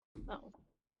Oh.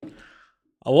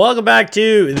 Welcome back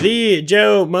to the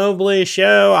Joe Mobley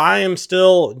Show. I am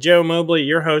still Joe Mobley,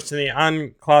 your host and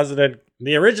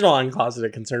the original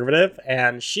uncloseted conservative,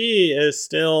 and she is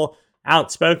still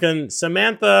outspoken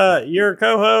Samantha, your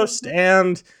co-host,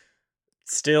 and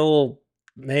still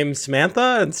named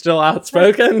Samantha and still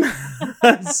outspoken.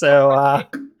 so, Right.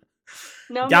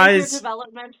 No major guys,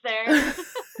 developments there.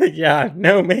 yeah,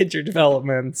 no major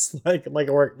developments like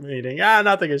a work meeting.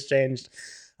 Nothing has changed.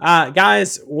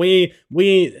 Guys, we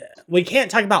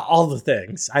can't talk about all the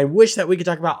things. I wish that we could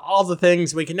talk about all the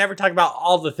things. We can never talk about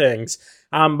all the things.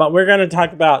 But we're going to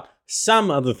talk about some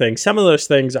of the things. Some of those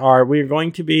things are we're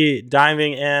going to be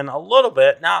diving in a little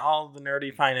bit, not all the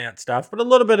nerdy finance stuff, but a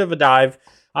little bit of a dive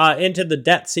into the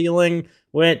debt ceiling,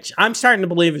 which I'm starting to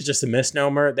believe is just a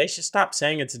misnomer. They should stop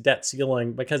saying it's a debt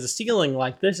ceiling, because a ceiling,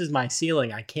 like, this is my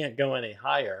ceiling, I can't go any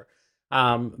higher.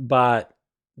 But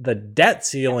the debt Yeah.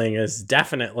 ceiling is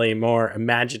definitely more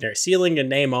imaginary. Ceiling in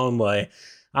name only.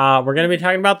 We're going to be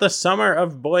talking about the summer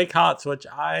of boycotts, which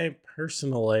I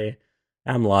personally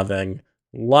am loving.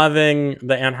 Loving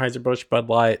the Anheuser-Busch Bud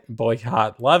Light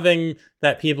boycott. Loving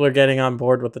that people are getting on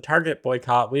board with the Target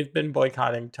boycott. We've been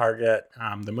boycotting Target,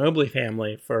 the Mobley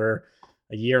family, for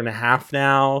a year and a half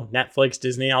now. Netflix,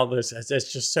 Disney, all this.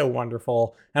 It's just so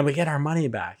wonderful. And we get our money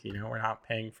back. We're not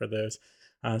paying for those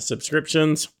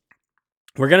subscriptions.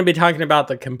 We're going to be talking about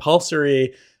the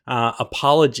compulsory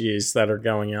apologies that are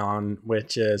going on,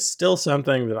 which is still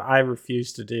something that I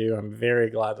refuse to do. I'm very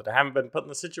glad that I haven't been put in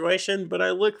the situation, but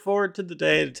I look forward to the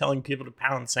day of telling people to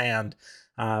pound sand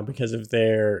because of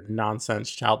their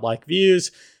nonsense, childlike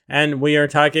views. And we are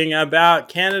talking about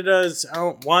Canada's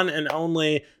one and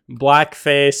only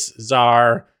blackface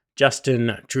czar,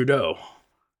 Justin Trudeau.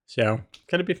 So,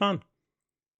 could it be fun?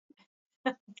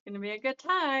 It's going to be a good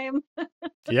time.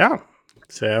 Yeah.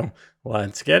 So,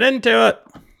 let's get into it.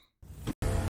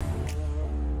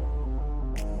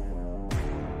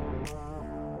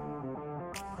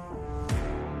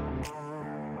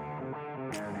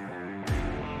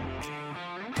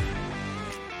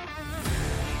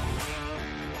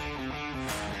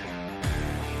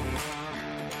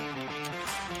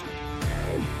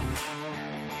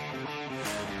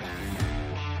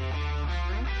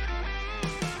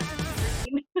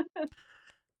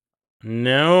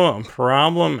 No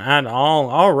problem at all.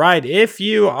 All right. If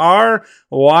you are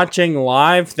watching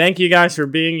live, thank you guys for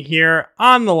being here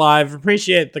on the live.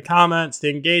 Appreciate the comments, the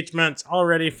engagements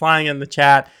already flying in the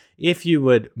chat. If you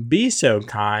would be so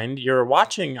kind, you're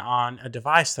watching on a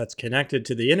device that's connected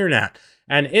to the internet,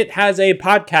 and it has a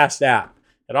podcast app.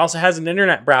 It also has an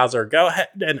internet browser. Go ahead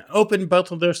and open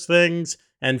both of those things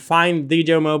and find The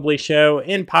Joe Mobley Show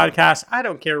in podcast. I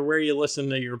don't care where you listen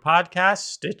to your podcast,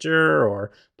 Stitcher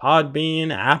or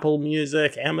Podbean, Apple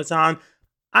Music, Amazon.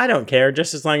 I don't care,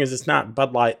 just as long as it's not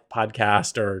Bud Light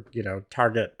podcast or,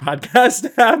 Target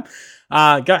podcast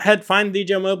app. Go ahead, find the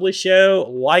Joe Mobley Show,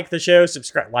 like the show,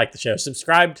 subscribe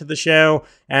to the show.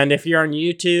 And if you're on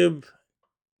YouTube,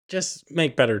 just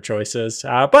make better choices.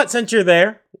 But since you're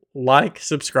there,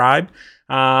 subscribe.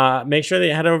 Make sure that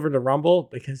you head over to Rumble,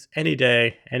 because any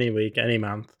day, any week, any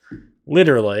month,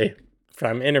 literally,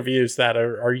 from interviews that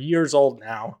are years old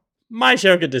now, my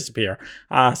show could disappear.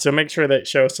 So make sure that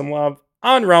show some love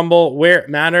on Rumble where it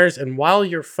matters. And while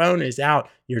your phone is out,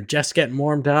 you're just getting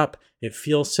warmed up. It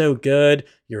feels so good.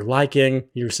 You're liking,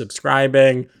 you're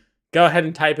subscribing. Go ahead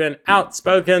and type in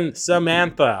Outspoken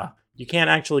Samantha. You can't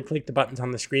actually click the buttons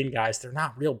on the screen, guys. They're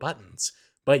not real buttons,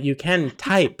 but you can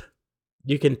type.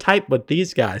 You can type with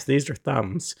these guys. These are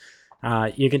thumbs.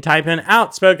 You can type in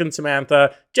Outspoken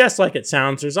Samantha, just like it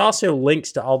sounds. There's also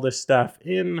links to all this stuff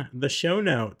in the show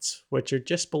notes, which are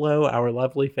just below our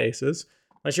lovely faces.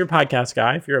 Unless you're a podcast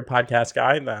guy. If you're a podcast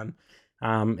guy, then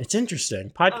it's interesting.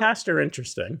 Podcasts are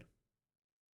interesting.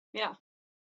 Yeah.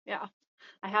 Yeah.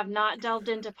 I have not delved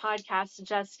into podcasts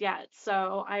just yet.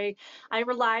 So I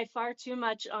rely far too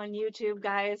much on YouTube,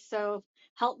 guys. So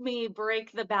help me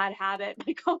break the bad habit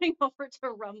by going over to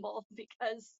Rumble,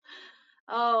 because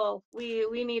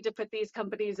we need to put these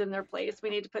companies in their place. We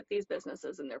need to put these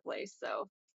businesses in their place. So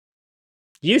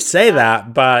You say yeah.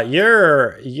 that, but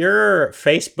your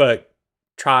Facebook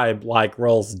tribe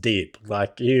rolls deep.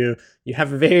 You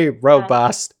have a very Yeah.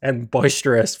 robust and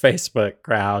boisterous Facebook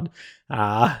crowd.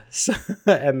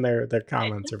 And their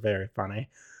comments are very funny.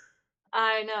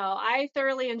 I know. I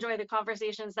thoroughly enjoy the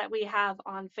conversations that we have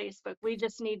on Facebook. We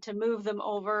just need to move them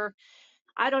over.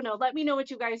 I don't know. Let me know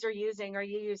what you guys are using. Are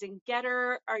you using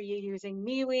Getter? Are you using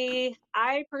MeWe?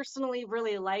 I personally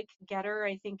really like Getter.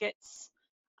 I think it's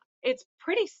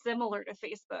pretty similar to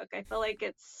Facebook. I feel like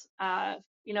it's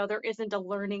there isn't a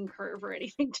learning curve or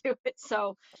anything to it.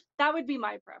 So that would be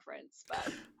my preference.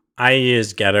 But I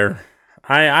use Getter.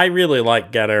 I really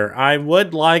like Getter. I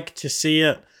would like to see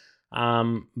it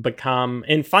become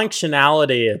in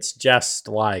functionality. It's just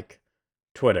like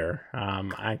Twitter.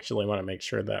 I actually want to make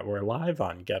sure that we're live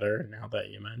on Getter now that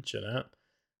you mention it.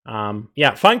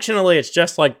 Yeah, functionally, it's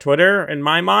just like Twitter in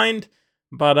my mind.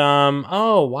 But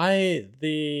oh, why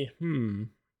the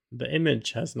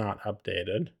image has not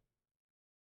updated.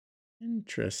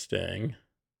 Interesting.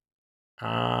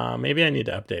 Maybe I need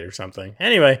to update or something.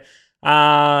 Anyway,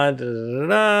 da, da, da,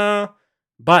 da.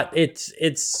 But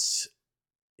it's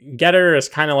Getter is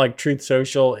kind of like Truth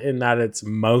Social in that it's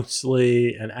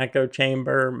mostly an echo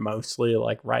chamber, mostly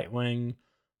like right wing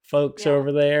folks yeah.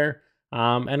 over there.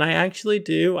 And I actually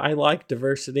do. I like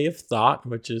diversity of thought,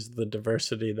 which is the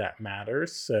diversity that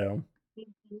matters. So, Mhm.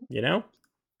 you know,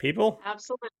 people,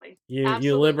 Absolutely. you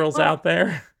Absolutely. liberals out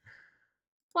there,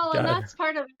 And God. that's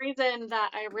part of the reason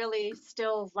that I really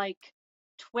still like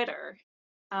Twitter.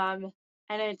 Um,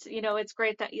 and it's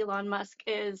great that Elon Musk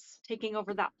is taking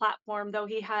over that platform, though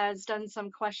he has done some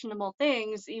questionable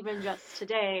things, even just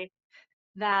today,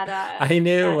 that I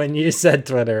knew that when you said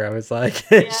Twitter, I was like,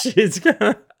 yeah, she's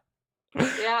gonna.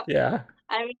 yeah. Yeah.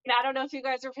 I mean, I don't know if you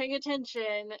guys are paying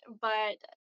attention, but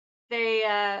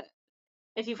they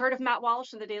if you've heard of Matt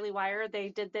Walsh and the Daily Wire, they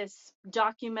did this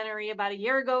documentary about a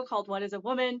year ago called What is a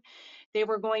Woman? They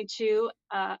were going to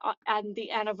on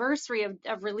the anniversary of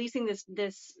releasing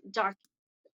this doc,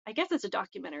 I guess it's a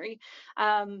documentary.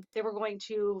 They were going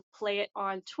to play it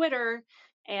on Twitter,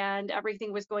 and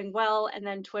everything was going well, and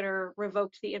then Twitter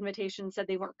revoked the invitation, said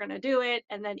they weren't going to do it,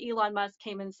 and then Elon Musk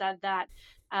came and said that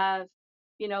uh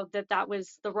that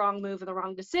was the wrong move and the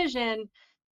wrong decision.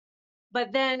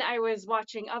 But then I was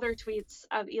watching other tweets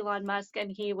of Elon Musk,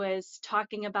 and he was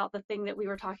talking about the thing that we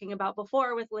were talking about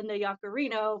before with Linda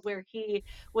Yaccarino, where he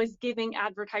was giving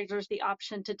advertisers the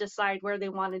option to decide where they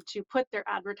wanted to put their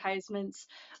advertisements,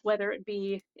 whether it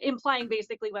be implying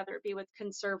basically whether it be with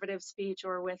conservative speech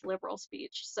or with liberal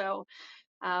speech.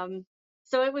 Um,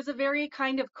 so it was a very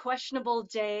kind of questionable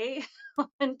day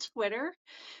on Twitter,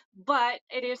 but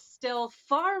it is still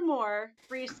far more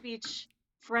free speech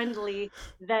friendly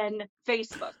than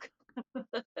Facebook.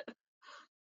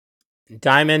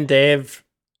 Diamond Dave,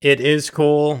 it is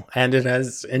cool and it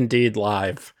is indeed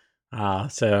live.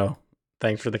 So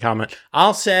thanks for the comment.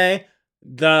 I'll say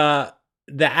the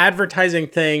the advertising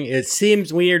thing, it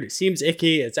seems weird, it seems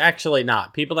icky. It's actually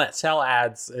not. People that sell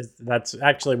ads, that's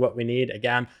actually what we need.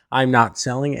 Again, I'm not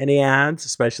selling any ads,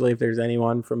 especially if there's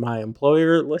anyone from my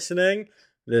employer listening.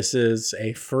 This is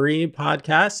a free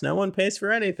podcast. No one pays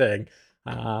for anything.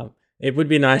 Uh, it would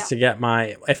be nice Yeah, to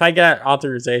get if I get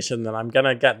authorization, then I'm going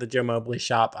to get the Joe Mobley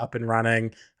shop up and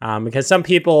running. Because some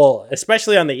people,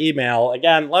 especially on the email,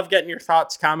 again, love getting your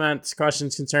thoughts, comments,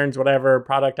 questions, concerns, whatever,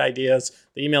 product ideas.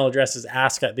 The email address is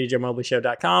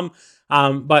ask@thejoemobleyshow.com.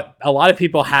 But a lot of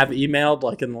people have emailed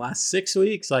like in the last 6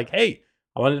 weeks, like, hey,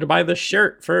 I wanted to buy this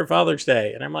shirt for Father's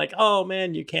Day. And I'm like, oh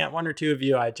man, you can't. One or two of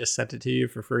you, I just sent it to you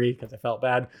for free because I felt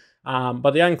bad.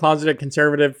 But the uncloseted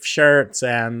conservative shirts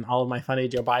and all of my funny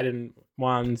Joe Biden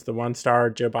ones, the 1 star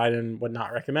Joe Biden would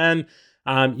not recommend.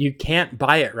 You can't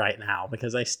buy it right now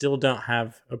because I still don't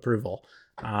have approval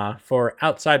for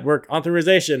outside work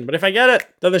authorization. But if I get it,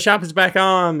 then the shop is back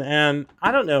on, and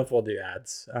I don't know if we'll do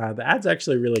ads. The ads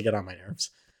actually really get on my nerves.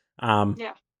 Um,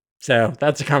 yeah, so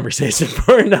that's a conversation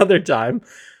for another time.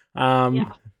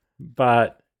 yeah.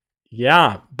 But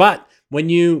yeah, but when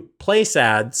you place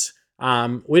ads,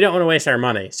 we don't want to waste our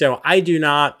money. So I do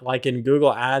not, like in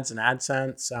Google Ads and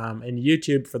AdSense, and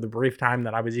YouTube for the brief time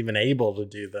that I was even able to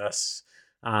do this.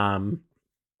 Um,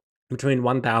 between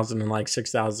 1,000 and like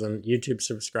 6,000 YouTube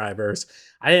subscribers.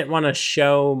 I didn't want to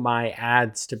show my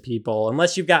ads to people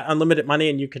unless you've got unlimited money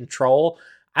and you control.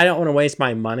 I don't want to waste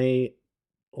my money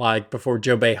like before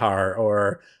Joe Behar Yeah.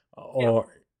 or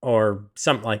or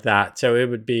something like that. So it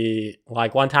would be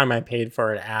like one time I paid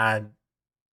for an ad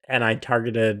and I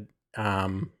targeted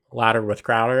Louder with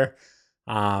Crowder.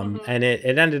 Hmm. And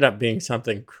it ended up being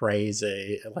something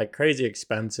crazy, like crazy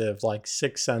expensive, like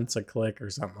 6 cents a click or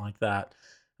something like that.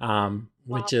 Wow.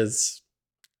 Which is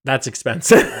that's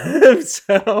expensive.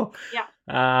 So Yeah.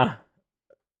 uh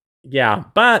yeah,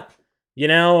 but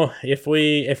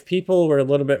if people were a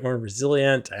little bit more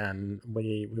resilient and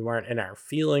we weren't in our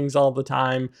feelings all the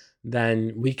time,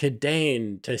 then we could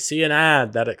deign to see an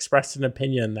ad that expressed an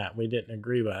opinion that we didn't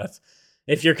agree with.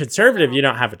 If you're conservative, No. you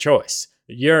don't have a choice.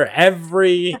 Your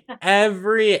every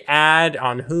ad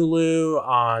on Hulu,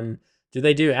 on Do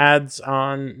they do ads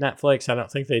on Netflix? I don't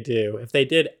think they do. If they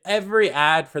did, every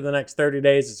ad for the next 30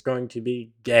 days is going to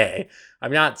be gay.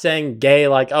 I'm not saying gay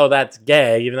like, oh, that's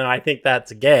gay, even though I think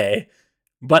that's gay,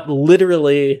 but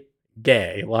literally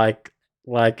gay, like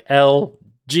LG,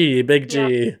 big Yep.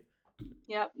 G.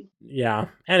 Yep. Yeah.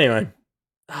 Anyway,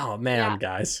 oh man, Yeah.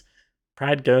 guys,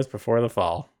 pride goes before the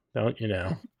fall, don't you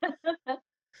know?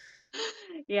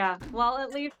 Yeah. Well,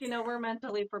 at least, we're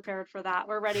mentally prepared for that.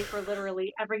 We're ready for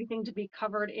literally everything to be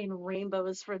covered in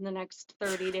rainbows for the next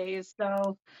 30 days.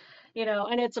 So,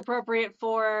 and it's appropriate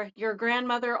for your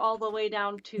grandmother all the way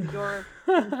down to your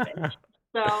infant.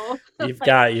 So, You've like,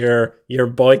 got your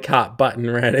boycott button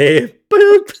ready.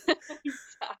 Boop.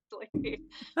 exactly.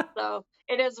 So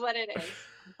it is what it is.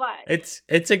 But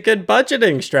It's a good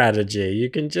budgeting strategy. You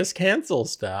can just cancel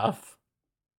stuff.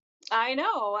 I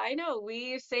know.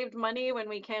 We saved money when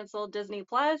we canceled Disney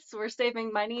Plus. We're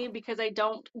saving money because I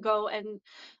don't go and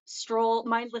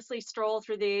mindlessly stroll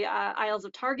through the aisles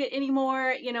of Target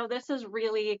anymore. This is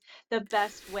really the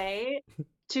best way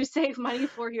to save money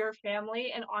for your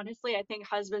family. And honestly, I think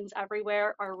husbands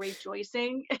everywhere are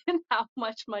rejoicing in how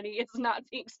much money is not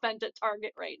being spent at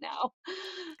Target right now.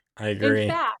 I In agree.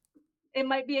 fact, it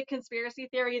might be a conspiracy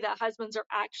theory that husbands are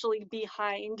actually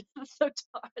behind the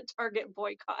Target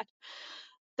boycott.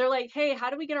 They're like, "Hey, how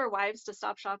do we get our wives to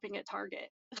stop shopping at Target?"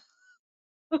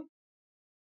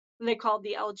 And they called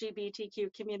the LGBTQ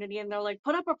community and they're like,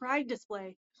 "Put up a pride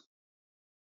display."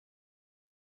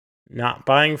 Not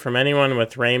buying from anyone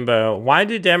with rainbow. Why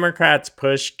do Democrats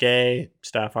push gay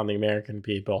stuff on the American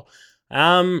people?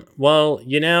 Well,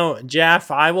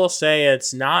 Jeff, I will say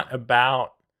it's not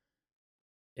about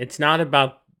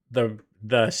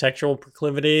the sexual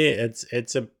proclivity.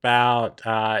 It's about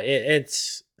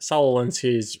it's Saul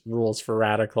Alinsky's rules for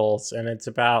radicals, and it's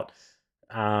about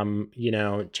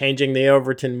changing the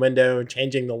Overton window,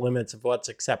 changing the limits of what's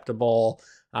acceptable.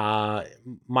 Uh,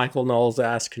 Michael Knowles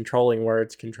asked, controlling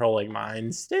words, controlling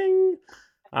minds. Ding.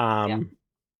 Yeah. Um,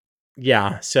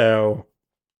 yeah. So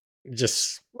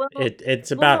just Well,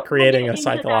 it's about we'll get creating a into that.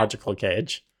 psychological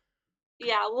cage.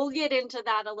 Yeah, we'll get into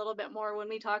that a little bit more when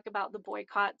we talk about the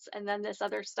boycotts and then this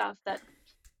other stuff that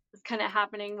is kind of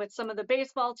happening with some of the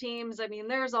baseball teams. I mean,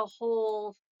 there's a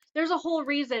whole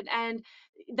reason and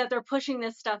that they're pushing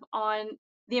this stuff on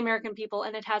the American people,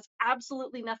 and it has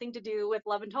absolutely nothing to do with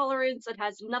love and tolerance. It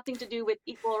has nothing to do with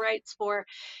equal rights for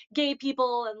gay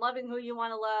people and loving who you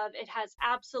want to love. It has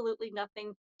absolutely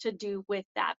nothing to do with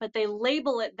that. But they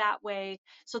label it that way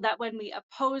so that when we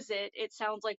oppose it, it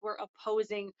sounds like we're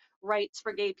opposing rights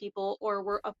for gay people or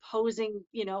we're opposing,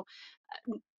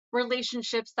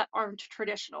 relationships that aren't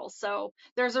traditional. So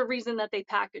there's a reason that they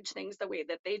package things the way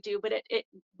that they do, but it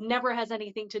never has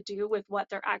anything to do with what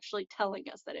they're actually telling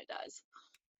us that it does.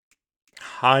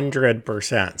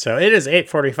 100%. So it is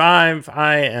 8:45.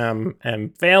 I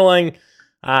am failing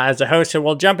as a host, so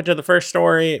we'll jump into the first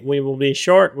story. We will be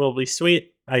short. We'll be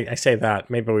sweet. I say that.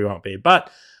 Maybe we won't be. But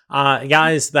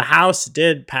guys, the House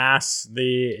did pass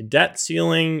the debt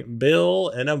ceiling bill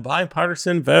in a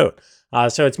bipartisan vote.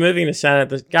 So it's moving to Senate.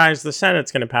 The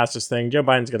Senate's going to pass this thing. Joe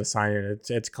Biden's going to sign it.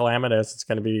 It's calamitous. It's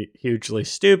going to be hugely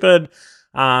stupid.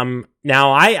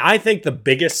 Now, I think the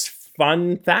biggest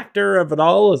fun factor of it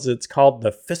all is it's called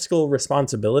the Fiscal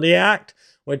Responsibility Act,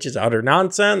 which is utter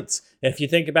nonsense. If you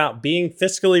think about being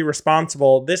fiscally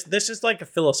responsible, this is like a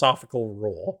philosophical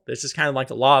rule. This is kind of like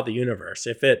a law of the universe.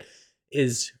 If it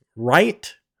is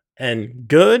right and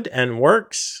good and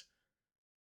works,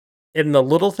 in the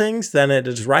little things, then it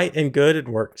is right and good and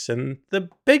works in the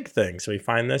big things. We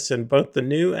find this in both the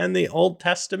New and the Old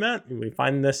Testament. We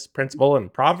find this principle in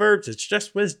Proverbs. It's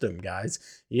just wisdom, guys.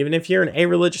 Even if you're an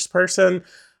a-religious person,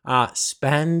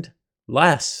 spend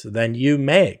less than you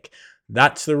make.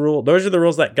 That's the rule. Those are the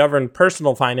rules that govern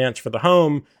personal finance for the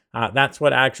home. That's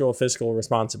what actual fiscal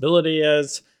responsibility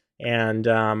is. And,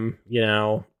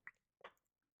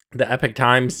 the Epic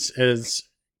Times is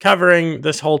covering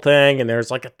this whole thing, and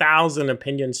there's like 1,000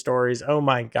 opinion stories. Oh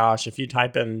my gosh. If you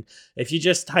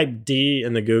just type D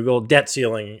in the Google, debt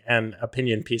ceiling, and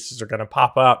opinion pieces are going to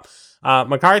pop up.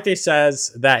 McCarthy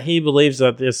says that he believes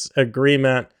that this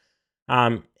agreement,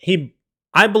 he,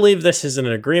 I believe this is an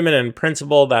agreement in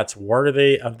principle that's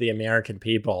worthy of the American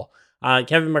people.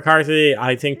 Kevin McCarthy,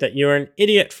 I think that you're an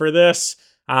idiot for this.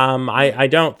 I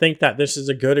don't think that this is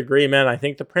a good agreement. I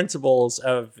think the principles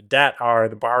of debt are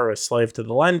the borrower is slave to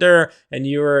the lender, and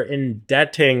you are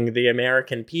indebting the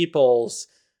American people's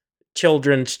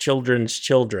children's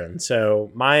children.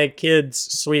 So my kids,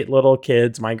 sweet little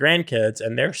kids, my grandkids,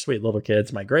 and their sweet little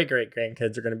kids, my great great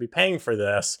grandkids are going to be paying for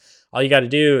this. All you got to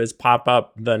do is pop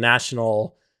up the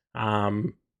national,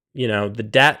 the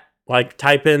debt Like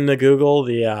type in the Google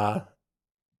the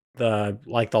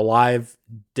like the live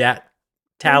debt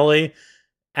Mhm. tally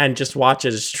and just watch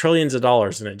it. It's trillions of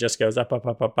dollars and it just goes up, up,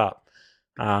 up, up, up.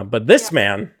 But this Yeah,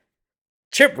 man,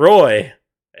 Chip Roy,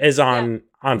 is yeah,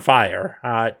 on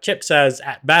fire. Chip says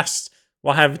at best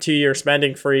we'll have a 2 year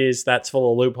spending freeze that's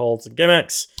full of loopholes and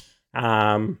gimmicks.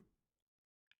 Um,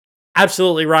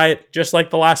 Absolutely right. Just like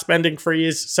the last spending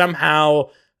freeze, somehow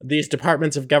these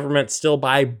departments of government still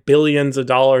buy billions of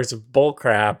dollars of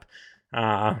bullcrap.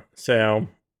 So,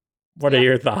 what are yeah.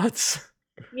 your thoughts?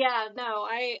 Yeah, no,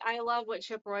 I love what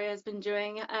Chip Roy has been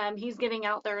doing. He's getting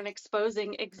out there and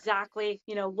exposing exactly,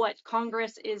 what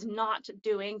Congress is not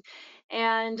doing.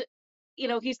 And,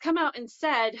 he's come out and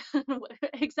said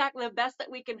exactly the best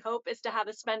that we can hope is to have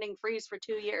a spending freeze for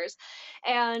 2 years.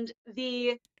 And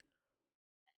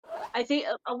I think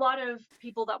a lot of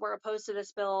people that were opposed to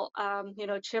this bill,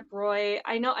 Chip Roy,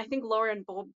 I think Lauren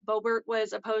Boebert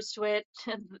was opposed to it.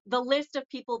 The list of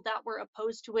people that were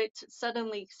opposed to it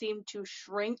suddenly seemed to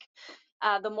shrink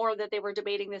the more that they were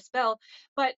debating this bill.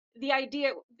 But the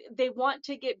idea, they want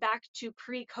to get back to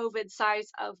pre COVID size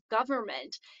of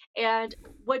government. And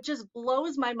what just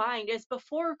blows my mind is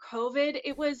before COVID,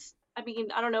 it was, I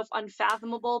mean, I don't know if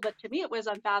unfathomable, but to me, it was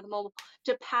unfathomable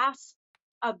to pass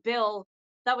a bill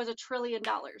that was $1 trillion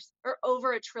or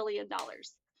over $1 trillion.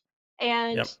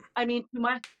 And Yep. I mean,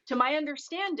 to my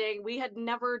understanding, we had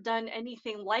never done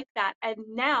anything like that. And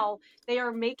now they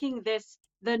are making this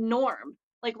the norm.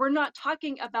 Like we're not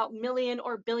talking about million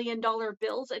or billion-dollar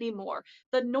bills anymore.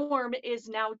 The norm is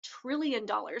now $1 trillion.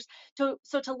 So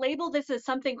to label this as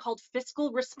something called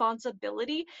fiscal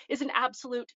responsibility is an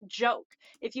absolute joke.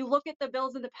 If you look at the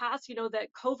bills in the past, the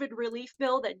COVID relief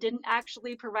bill that didn't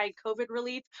actually provide COVID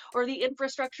relief, or the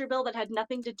infrastructure bill that had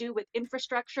nothing to do with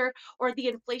infrastructure, or the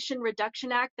Inflation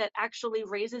Reduction Act that actually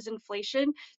raises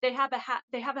inflation, they have a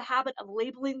habit of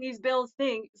labeling these bills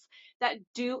things that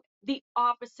do the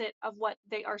opposite of what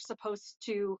they are supposed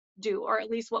to do, or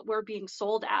at least what we're being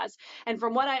sold as. And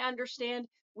from what I understand,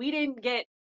 we didn't get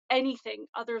anything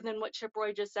other than what Chip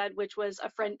Roy just said, which was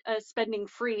a spending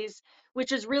freeze,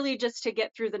 which is really just to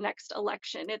get through the next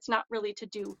election. It's not really to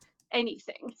do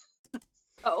anything.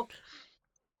 So,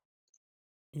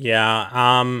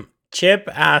 Yeah. Chip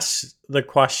asks the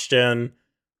question,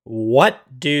 what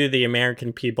do the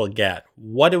American people get?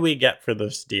 What do we get for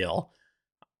this deal?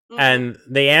 mhm. And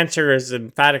the answer is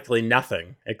emphatically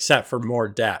nothing except for more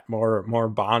debt, more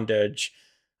bondage.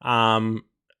 Um,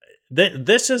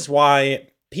 this is why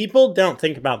people don't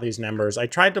think about these numbers. I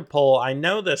tried to pull, I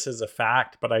know this is a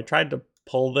fact, but I tried to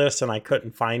pull this and I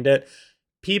couldn't find it.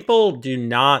 People do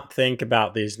not think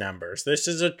about these numbers. This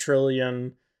is $1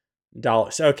 trillion.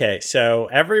 Okay, so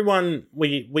everyone,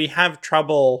 we have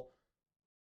trouble,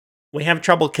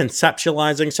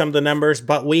 conceptualizing some of the numbers,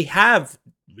 but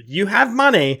you have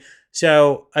money.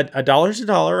 So a dollar's a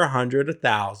dollar, 100,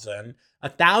 1,000.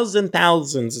 1,000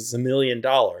 thousands is $1 million.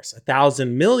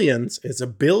 1,000 millions is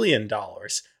 $1 billion.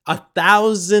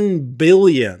 1,000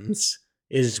 billions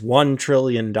is $1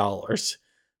 trillion. The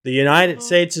United Mhm.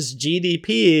 States'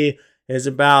 GDP is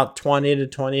about 20 to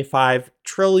 $25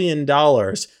 trillion.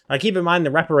 Now keep in mind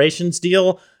the reparations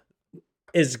deal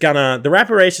the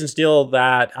reparations deal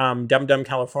that Dumb Dumb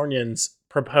Californians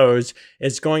proposed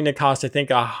is going to cost, I think,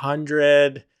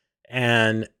 $180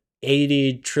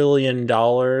 trillion.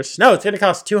 No, it's going to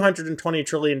cost $220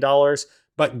 trillion.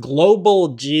 But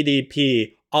global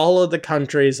GDP, all of the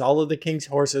countries, all of the king's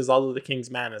horses, all of the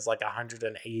king's men, is like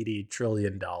 $180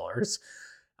 trillion. Oh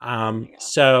my God.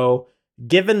 So,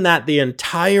 given that the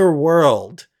entire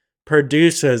world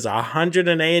produces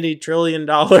 $180 trillion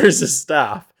of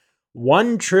stuff,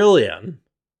 1 trillion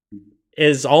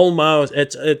is almost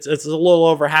it's a little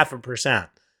over 0.5%.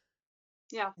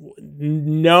 Yeah.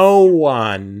 No Yeah.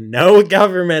 one, no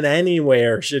government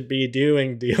anywhere should be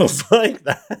doing deals like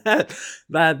that.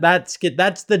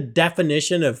 That's the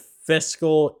definition of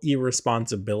fiscal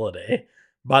irresponsibility.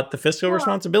 But the Fiscal Well,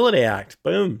 Responsibility Act,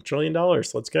 boom, $1 trillion.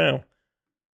 Let's go.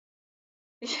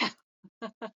 yeah.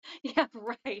 Yeah,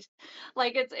 right.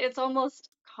 Like it's almost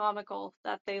comical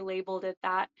that they labeled it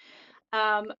that.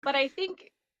 But I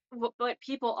think what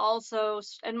people also,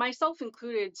 and myself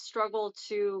included, struggle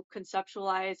to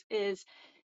conceptualize is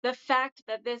the fact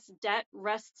that this debt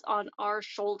rests on our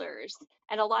shoulders.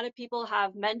 And a lot of people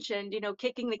have mentioned,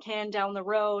 kicking the can down the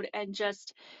road and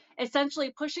just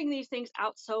essentially pushing these things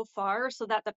out so far so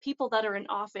that the people that are in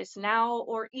office now,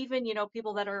 or even,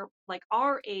 people that are like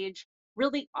our age,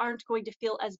 really aren't going to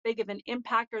feel as big of an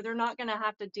impact, or they're not going to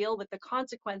have to deal with the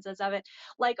consequences of it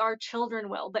like our children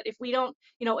will. But if we don't,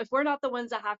 if we're not the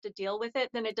ones that have to deal with it,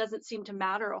 then it doesn't seem to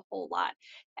matter a whole lot.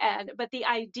 And but the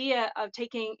idea of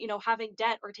taking, having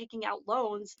debt or taking out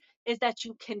loans is that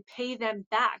you can pay them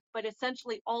back, but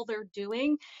essentially all they're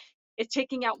doing is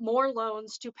taking out more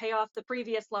loans to pay off the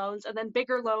previous loans, and then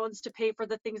bigger loans to pay for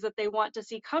the things that they want to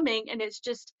see coming, and it's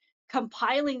just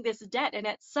compiling this debt. And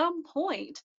at some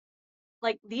point,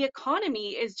 like, the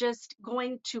economy is just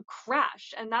going to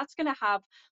crash, and that's going to have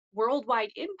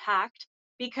worldwide impact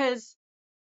because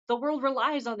the world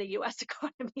relies on the US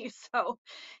economy. So,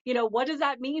 what does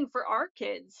that mean for our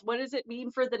kids? What does it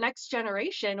mean for the next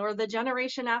generation or the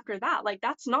generation after that? Like,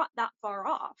 that's not that far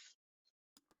off.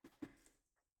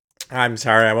 I'm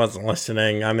sorry, I wasn't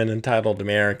listening. I'm an entitled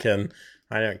American.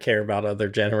 I don't care about other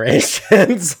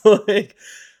generations. Like,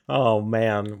 oh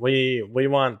man, we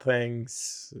want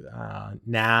things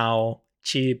now,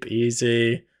 cheap,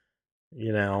 easy.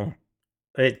 You know,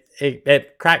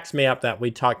 it cracks me up that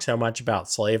we talk so much about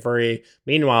slavery.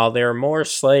 Meanwhile, there are more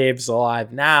slaves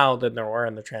alive now than there were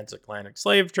in the transatlantic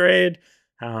slave trade.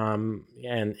 And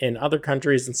in other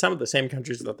countries, and some of the same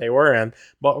countries that they were in,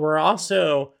 but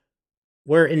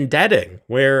we're indebting,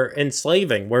 we're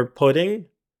enslaving, we're putting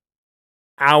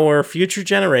our future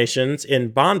generations in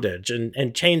bondage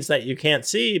and chains that you can't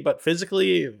see, but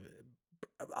physically,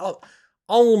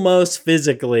 almost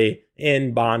physically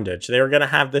in bondage. They were going to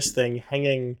have this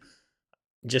thing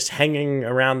just hanging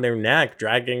around their neck,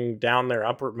 dragging down their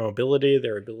upward mobility,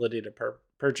 their ability to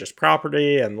purchase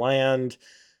property and land.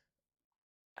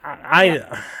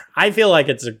 Yep. I feel like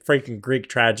it's a freaking Greek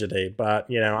tragedy, but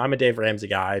I'm a Dave Ramsey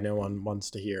guy. No one wants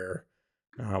to hear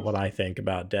what I think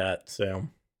about debt. So,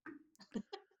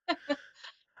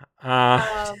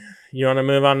 uh, Um, you want to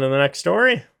move on to the next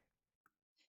story?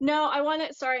 no,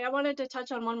 sorry, I wanted to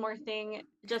touch on one more thing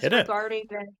just Hit it. regarding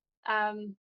this.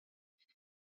 Um,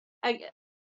 I,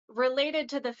 Related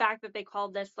to the fact that they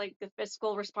called this like the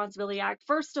Fiscal Responsibility Act.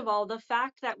 First of all, the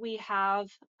fact that we have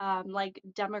like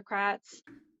Democrats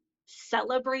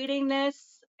celebrating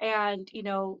this, and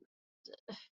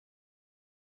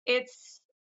it's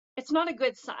it's not a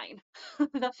good sign.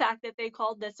 The fact that they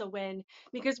called this a win,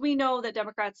 because we know that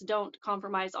Democrats don't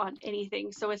compromise on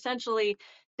anything. So essentially,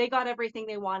 they got everything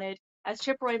they wanted. As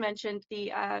Chip Roy mentioned,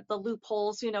 the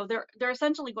loopholes, they're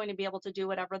essentially going to be able to do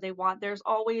whatever they want. There's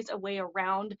always a way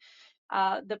around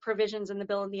the provisions in the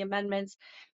bill and the amendments.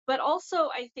 But also,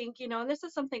 I think, and this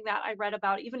is something that I read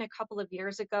about even a couple of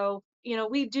years ago,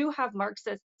 we do have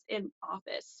Marxists in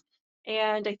office.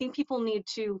 And I think people need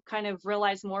to kind of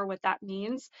realize more what that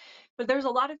means. But there's a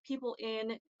lot of people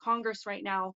in Congress right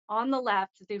now on the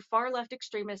left, the far left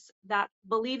extremists, that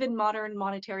believe in modern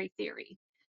monetary theory.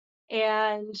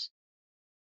 And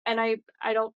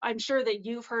I'm sure that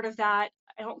you've heard of that.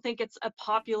 I don't think it's a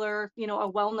popular, a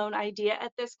well-known idea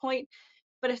at this point,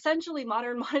 but essentially,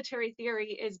 modern monetary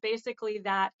theory is basically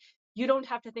that you don't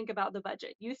have to think about the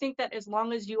budget. You think that as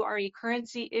long as you are a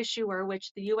currency issuer,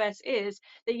 which the US is,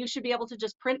 that you should be able to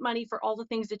just print money for all the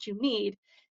things that you need.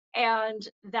 And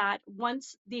that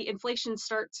once the inflation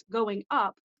starts going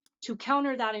up, to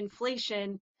counter that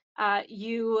inflation,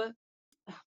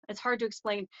 it's hard to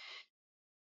explain.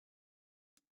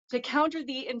 To counter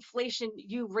the inflation,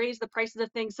 you raise the prices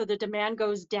of things so the demand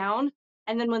goes down.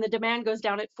 And then when the demand goes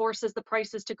down, it forces the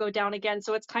prices to go down again.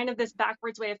 So it's kind of this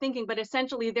backwards way of thinking, but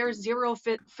essentially there's zero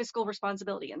fiscal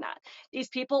responsibility in that. These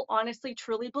people honestly,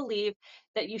 truly believe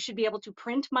that you should be able to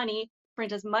print money,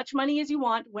 print as much money as you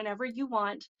want, whenever you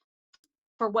want,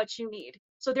 for what you need.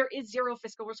 So there is zero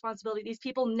fiscal responsibility. These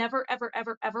people never, ever,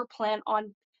 ever, ever plan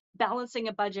on balancing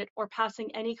a budget or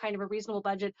passing any kind of a reasonable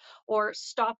budget or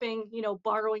stopping,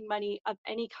 borrowing money of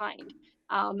any kind.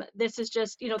 This is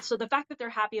just, so the fact that they're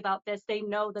happy about this, they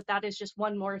know that that is just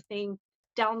one more thing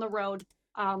down the road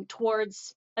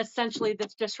towards essentially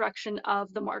this destruction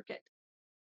of the market.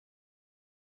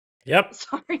 Yep.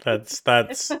 Sorry. That's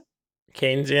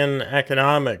Keynesian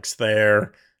economics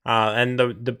there. And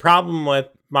the problem with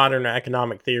modern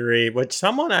economic theory, which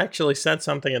someone actually said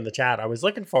something in the chat. I was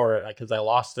looking for it because I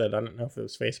lost it. I don't know if it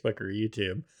was Facebook or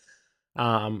YouTube.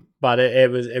 But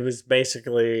it was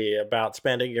basically about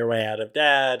spending your way out of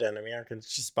debt, and Americans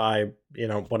just buy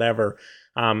whatever.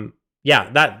 Yeah,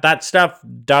 that stuff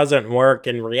doesn't work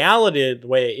in reality. The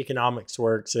way economics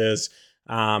works is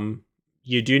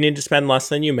you do need to spend less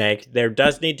than you make. There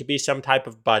does need to be some type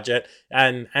of budget.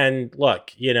 And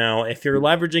look, if you're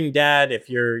leveraging debt, if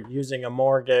you're using a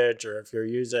mortgage, or if you're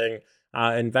using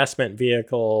investment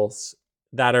vehicles,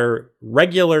 that are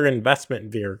regular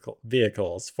investment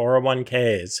vehicles,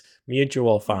 401ks,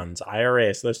 mutual Mm. funds,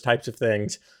 IRAs, those types of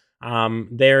things.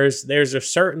 There's a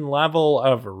certain level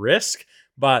of risk,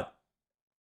 but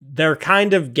they're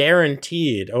kind of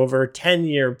guaranteed over a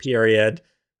 10-year period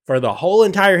for the whole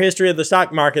entire history of the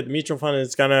stock market. The mutual fund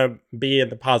is going to be in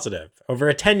the positive over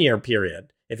a 10-year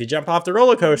period. If you jump off the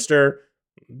roller Mhm. coaster,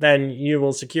 then you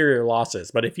will secure your losses.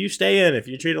 But if you stay in, if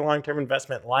you treat a long term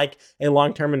investment like a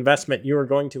long term investment, you are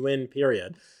going to win,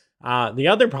 period. The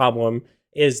other problem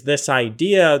is this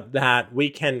idea that we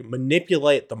can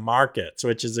manipulate the markets,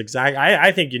 which is exactly,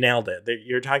 I think you nailed it. That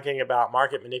you're talking about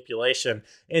market manipulation.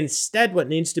 Instead, what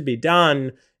needs to be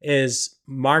done is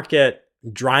market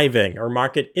driving or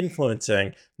market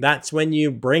influencing. That's when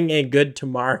you bring a good to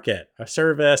market, a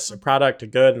service, a product, a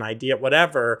good, an idea,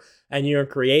 whatever, and you're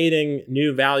creating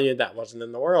new value that wasn't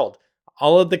in the world.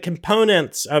 All of the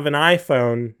components of an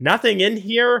iPhone, nothing in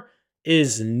here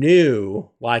is new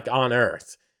like on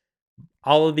Earth.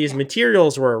 All of these Yeah.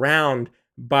 materials were around,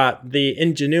 but the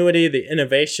ingenuity, the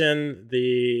innovation,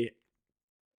 the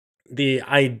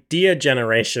idea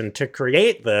generation to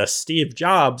create this, Steve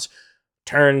Jobs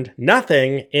turned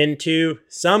nothing into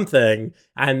something.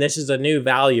 And this is a new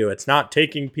value. It's not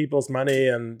taking people's money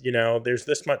and, there's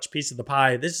this much piece of the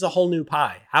pie. This is a whole new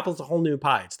pie. Apple's a whole new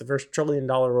pie. It's the first $1 trillion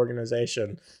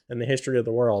organization in the history of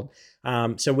the world.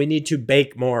 So we need to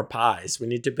bake more pies. We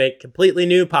need to bake completely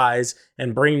new pies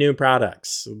and bring new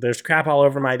products. There's crap all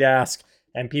over my desk,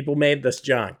 and people made this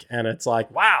junk. And it's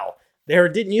like, wow, there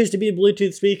didn't used to be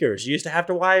Bluetooth speakers. You used to have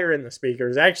to wire in the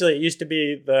speakers. Actually, it used to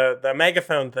be the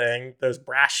megaphone thing, those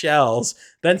brass shells.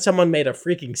 Then someone made a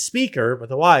freaking speaker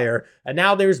with a wire, and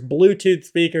now there's Bluetooth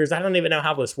speakers. I don't even know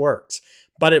how this works,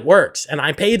 but it works, and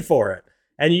I paid for it,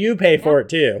 and you pay Yeah. for it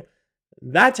too.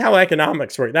 That's how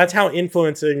economics work. That's how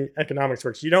influencing economics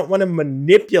works. You don't want to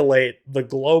manipulate the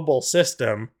global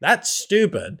system. That's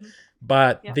stupid. Mhm.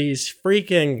 But Yeah. these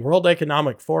freaking World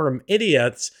Economic Forum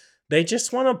idiots, they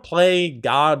just want to play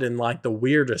God in like the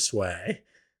weirdest way,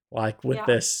 like with Yeah.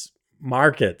 this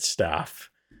market stuff.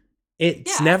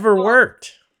 It's Yeah. never Well,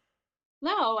 worked.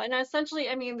 no, and essentially,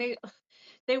 I mean,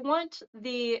 they want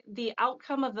the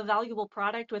outcome of a valuable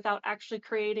product without actually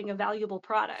creating a valuable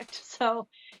product. So,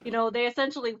 they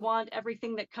essentially want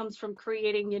everything that comes from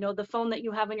creating, the phone that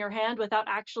you have in your hand without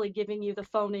actually giving you the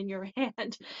phone in your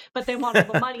hand. But they want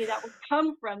all the money that would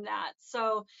come from that.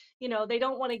 So, they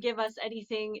don't want to give us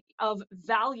anything of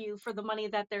value for the money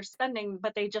that they're spending,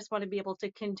 but they just want to be able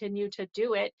to continue to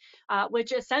do it.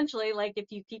 Which essentially, like,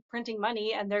 if you keep printing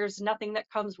money and there's nothing that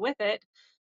comes with it,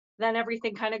 then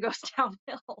everything kind of goes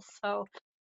downhill. So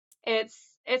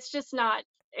it's just not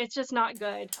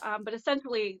good. But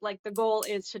essentially, like, the goal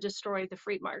is to destroy the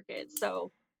free market.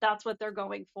 So that's what they're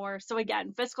going for. So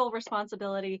again, fiscal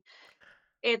responsibility.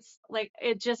 It's like,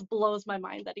 it just blows my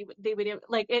mind that they would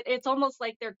like it. It's almost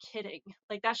like they're kidding.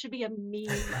 Like, that should be a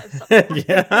meme of some kind.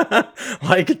 Yeah,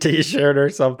 like a t-shirt or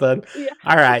something. Yeah.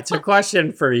 All right, so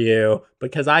question for you,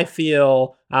 because I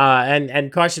feel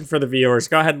and question for the viewers,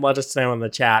 go ahead and let us know in the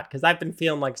chat, because I've been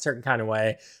feeling like a certain kind of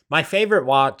way. My favorite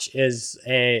watch is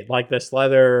a like this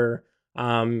leather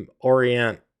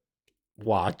orient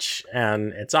watch,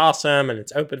 and it's awesome, and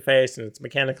it's open face, and it's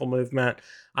mechanical movement,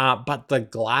 but the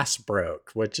glass broke,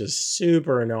 which is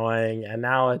super annoying, and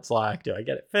now it's like, do I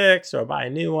get it fixed, or buy a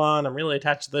new one? I'm really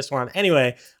attached to this one.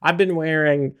 Anyway, I've been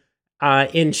wearing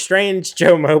in strange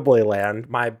Joe Mobley land,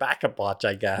 my backup watch,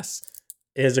 I guess,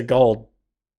 is a gold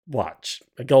watch,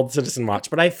 a gold citizen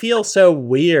watch, but I feel so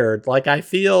weird. Like, I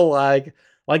feel like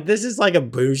this is like a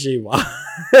bougie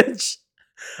watch.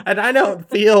 And I don't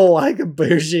feel like a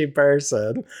bougie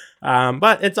person.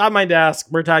 But it's on my desk.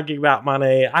 We're talking about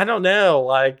money. I don't know,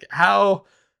 like, how.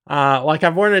 Like,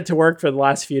 I've worn it to work for the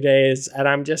last few days, and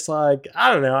I'm just like,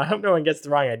 I don't know. I hope no one gets the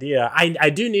wrong idea. I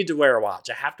do need to wear a watch.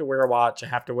 I have to wear a watch. I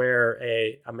have to wear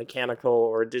a mechanical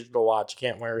or a digital watch. I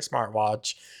can't wear a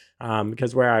smartwatch,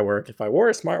 because where I work, if I wore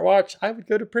a smartwatch, I would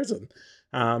go to prison.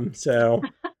 So,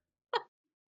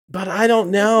 but I don't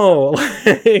So know.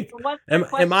 Like, what's the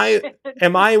am I question?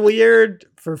 am I weird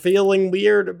for feeling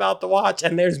weird about the watch?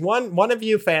 And there's one of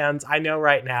you fans I know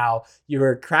right now. You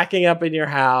are cracking up in your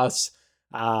house,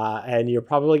 and you're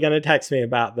probably going to text me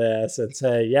about this and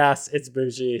say, "Yes, it's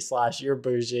bougie." Slash, you're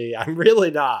bougie. I'm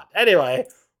really not. Anyway,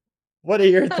 what are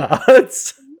your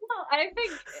thoughts? Well, I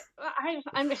think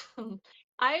I'm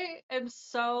I am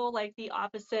so, like, the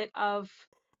opposite of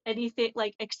anything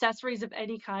like accessories of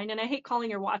any kind, and I hate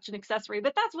calling your watch an accessory,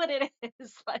 but that's what it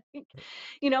is. Like,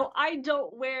 I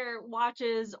don't wear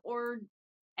watches or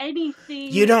You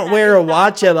anything don't that wear is a not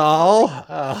watch at all?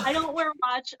 electronic. I don't wear a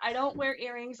watch. I don't wear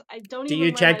earrings. I don't Do you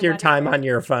even wear my check your wedding time ring. on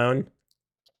your phone?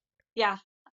 Yeah.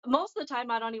 Most of the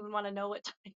time, I don't even want to know what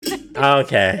time it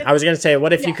Okay. is. I was going to say,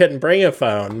 what if you Yeah. couldn't bring a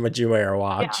phone? Would you wear a Yeah.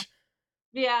 watch?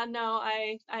 Yeah. No,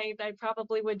 I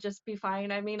probably would just be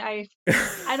fine. I mean, I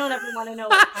don't ever want to know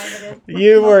what time it is for the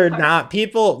You most were part. not.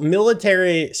 People,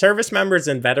 military service members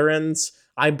and veterans,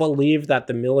 I believe that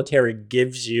the military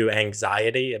gives you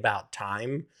anxiety about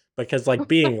time because, like,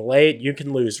 being late, you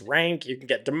can lose rank, you can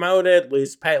get demoted,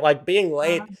 lose pay. Like, being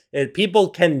late, people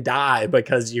can die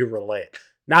because you were late.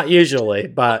 Not usually,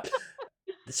 but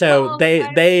so Well,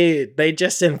 they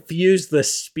just infuse the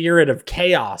spirit of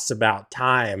chaos about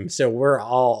time. So we're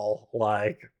all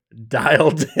like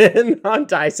dialed in on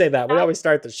time. I say that we that always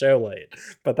start the show late,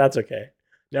 but that's okay.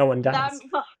 No one that does.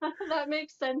 that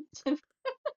makes sense to me.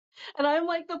 And I'm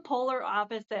like the polar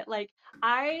opposite. Like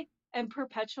I I'm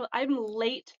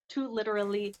late to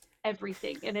literally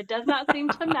everything. And it does not seem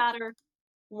to matter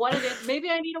what it is. Maybe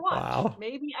I need a watch. Wow.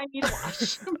 Maybe I need a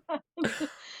watch.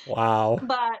 Wow.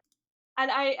 But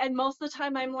and most of the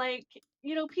time I'm like,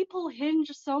 people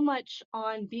hinge so much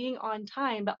on being on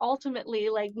time, but ultimately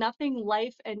like nothing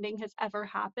life ending has ever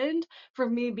happened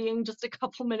from me being just a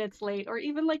couple minutes late or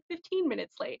even like 15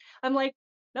 minutes late. I'm like,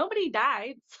 nobody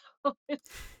died, so it's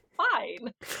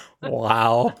fine.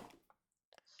 Wow.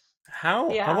 How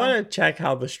I Yeah, want to check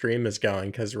how the stream is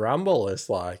going because Rumble is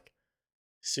like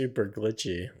super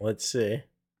glitchy. Let's see.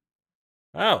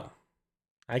 Oh,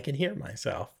 I can hear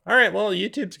myself. All right, well,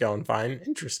 YouTube's going fine.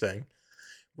 Interesting.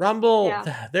 Rumble,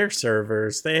 yeah, their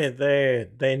servers, they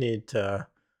need to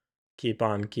keep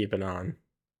on keeping on.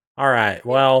 All right,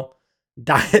 yeah. well,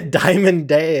 Diamond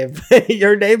Dave,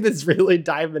 your name is really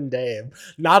Diamond Dave,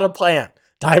 not a plant.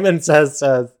 Diamond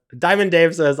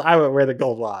Dave says I would wear the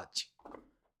gold watch,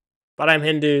 but I'm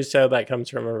Hindu, so that comes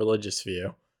from a religious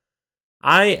view.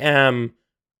 I am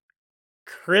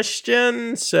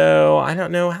Christian, so I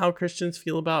don't know how Christians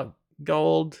feel about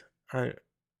gold. I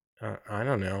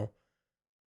don't know.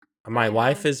 My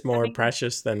wife is I more mean,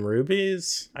 precious than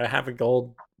rubies. I have a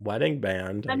gold wedding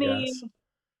band, I I guess. mean,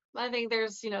 I think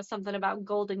there's, something about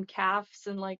golden calves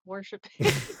and like worshiping.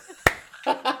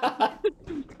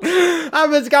 I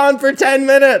was gone for 10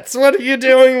 minutes. What are you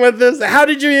doing with this? How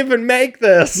did you even make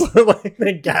this? Like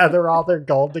they gather all their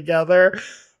gold together.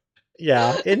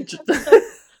 Yeah. That's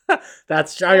strong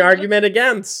That's just, argument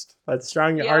against. That's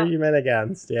strong yeah, argument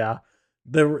against. Yeah.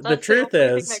 The that's the truth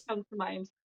only thing that is comes to mind.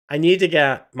 I need to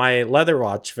get my leather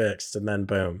watch fixed and then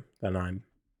boom, then I'm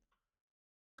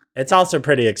it's also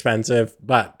pretty expensive,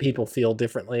 but people feel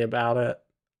differently about it.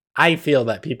 I feel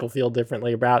that people feel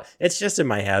differently about it. It's just in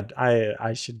my head.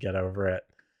 I should get over it.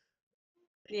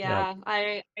 Yep. Yeah,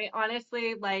 I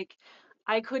honestly like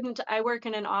I work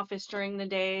in an office during the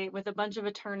day with a bunch of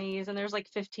attorneys and there's like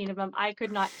 15 of them. I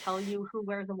could not tell you who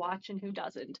wears a watch and who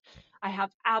doesn't. I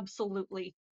have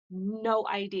absolutely no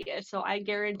idea. So I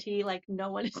guarantee like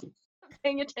no one is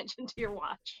paying attention to your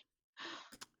watch.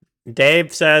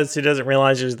 Dave says he doesn't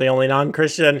realize he's the only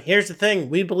non-Christian. Here's the thing: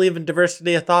 we believe in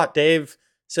diversity of thought, Dave.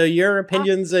 So your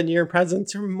opinions and your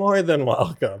presence are more than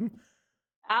welcome.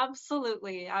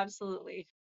 Absolutely, absolutely.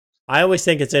 I always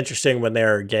think it's interesting when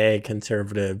there are gay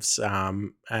conservatives,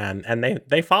 and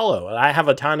they follow. I have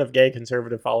a ton of gay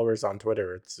conservative followers on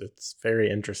Twitter. It's very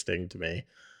interesting to me.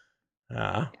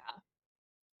 Uh, Yeah.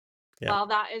 yeah. Well,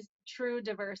 that is true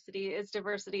diversity, is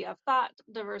diversity of thought,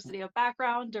 diversity of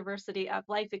background, diversity of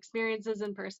life experiences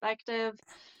and perspective.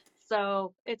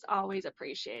 So it's always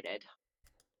appreciated.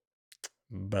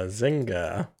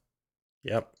 Bazinga.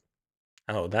 Yep.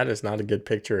 Oh, that is not a good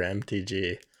picture,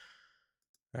 MTG.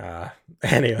 Uh,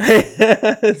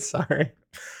 anyway, sorry.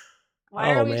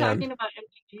 Why are Oh we man, talking about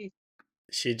MTG?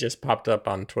 she just popped up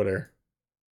on Twitter.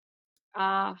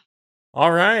 Uh,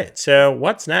 All right, so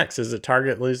what's next? Is it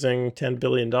Target losing $10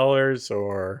 billion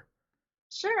or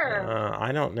sure.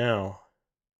 I don't know.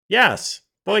 Yes,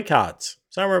 boycotts,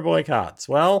 summer boycotts.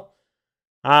 Well,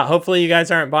 hopefully you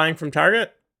guys aren't buying from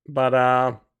Target,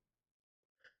 but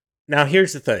now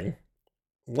here's the thing.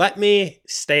 Let me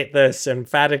state this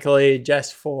emphatically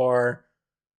just for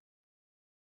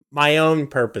my own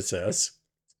purposes.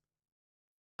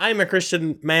 I'm a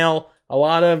Christian male. A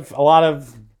lot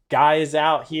of guys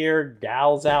out here,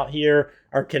 gals out here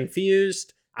are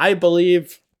confused. I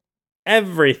believe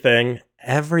everything,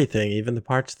 even the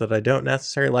parts that I don't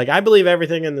necessarily like. I believe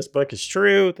everything in this book is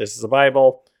true. This is the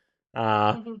Bible.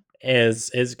 Uh, Mhm.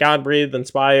 is God breathed,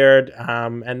 inspired,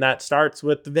 and that starts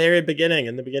with the very beginning.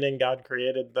 In the beginning, God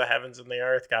created the heavens and the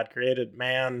earth. God created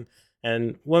man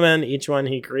and woman. Each one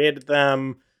He created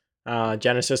them.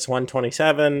 Genesis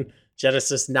 1:27.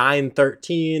 Genesis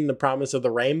 9:13, the promise of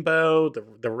the rainbow.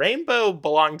 The rainbow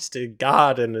belongs to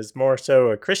God and is more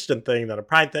so a Christian thing than a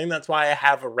pride thing. That's why I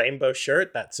have a rainbow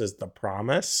shirt that says the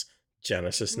promise,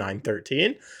 Genesis Mhm.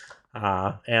 9:13.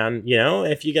 And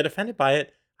if you get offended by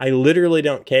it, I literally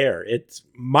don't care. It's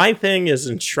my thing is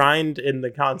enshrined in the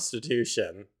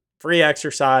Constitution. Free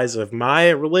exercise of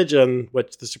my religion,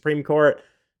 which the Supreme Court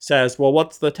says, well,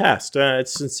 what's the test?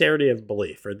 It's sincerity of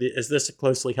belief. Is this a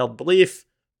closely held belief?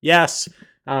 Yes.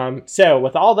 So,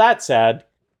 with all that said,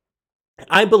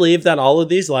 I believe that all of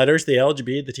these letters, the L, G,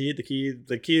 B, the T, the Q,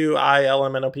 the Q, I, L,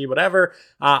 M, N, O, P, whatever,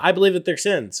 I believe that they're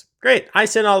sins. Great. I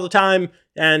sin all the time,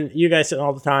 and you guys sin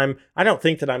all the time. I don't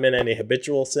think that I'm in any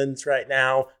habitual sins right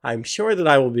now. I'm sure that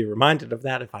I will be reminded of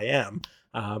that if I am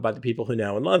by the people who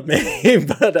know and love me.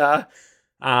 But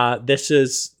this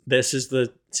is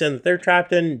the sin that they're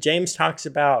trapped in. James talks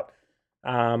about,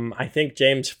 I think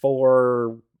James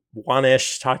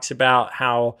 4:1 talks about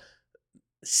how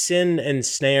sin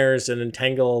ensnares and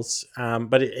entangles,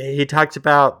 but he talks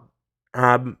about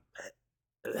um,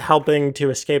 helping to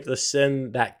escape the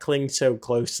sin that clings so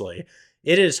closely.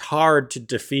 It is hard to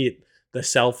defeat the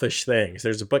selfish things.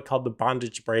 There's a book called The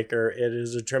Bondage Breaker. It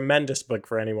is a tremendous book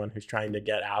for anyone who's trying to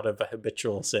get out of a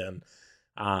habitual sin.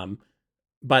 Um,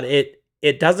 but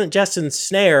it doesn't just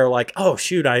ensnare like, oh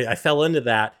shoot, I fell into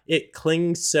that. It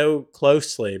clings so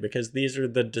closely because these are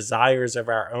the desires of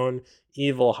our own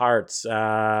evil hearts.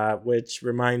 Which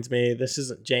reminds me, this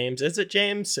isn't James. Is it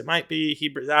James? It might be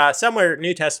Hebrew. Somewhere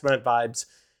New Testament vibes.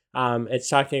 It's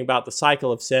talking about the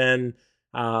cycle of sin,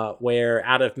 where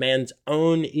out of man's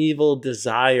own evil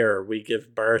desire we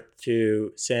give birth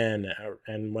to sin,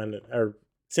 and when or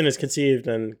sin is conceived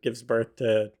and gives birth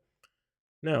to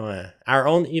no, our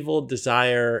own evil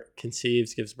desire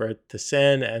conceives, gives birth to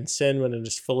sin, and sin, when it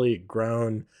is fully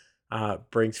grown,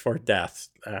 brings forth death.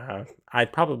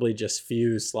 I'd probably just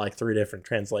fuse like three different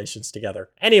translations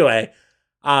together. Anyway,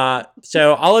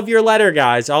 so all of your letter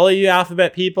guys, all of you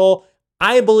alphabet people,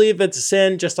 I believe it's a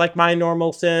sin, just like my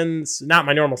normal sins, not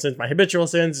my normal sins, my habitual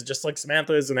sins, just like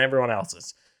Samantha's and everyone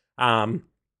else's. Um,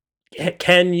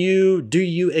 do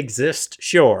you exist?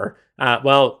 Sure.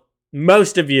 Well,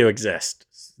 most of you exist.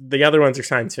 The other ones are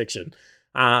science fiction.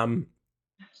 Um,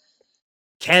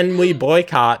 can we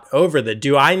boycott over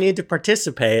do I need to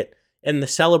participate in the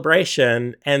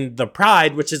celebration and the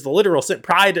pride, which is the literal sin?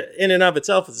 Pride in and of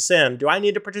itself is a sin. Do I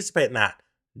need to participate in that?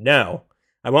 No,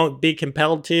 I won't be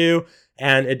compelled to.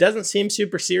 And it doesn't seem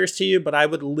super serious to you, but I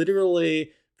would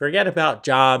literally forget about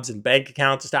jobs and bank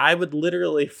accounts. I would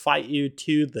literally fight you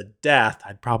to the death.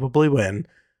 I'd probably win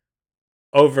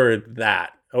over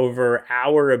that, over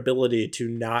our ability to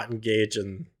not engage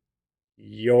in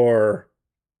your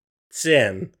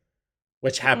sin,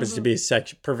 which happens to Mhm.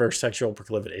 be perverse sexual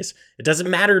proclivities. It doesn't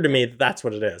matter to Yep. me that that's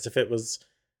what it is. If it was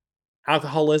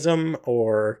alcoholism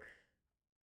or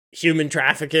human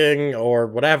trafficking or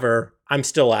whatever, I'm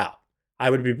still out. I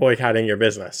would be boycotting your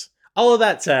business. All of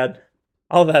that said,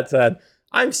 all that said,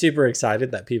 I'm super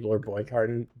excited that people are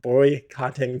boycotting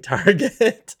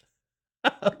Target.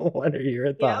 What are your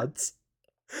Yep. thoughts?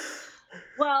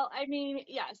 Well, I mean,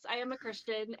 yes, I am a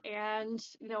Christian and,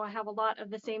 I have a lot of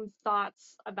the same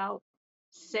thoughts about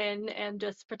sin and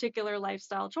just particular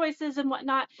lifestyle choices and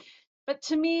whatnot. But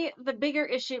to me, the bigger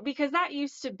issue, because that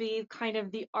used to be kind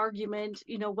of the argument,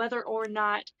 whether or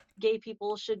not gay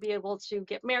people should be able to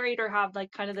get married or have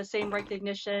like kind of the same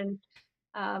recognition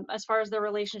as far as their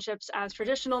relationships as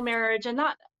traditional marriage. And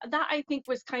that I think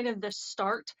was kind of the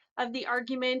start of the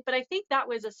argument. But I think that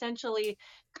was essentially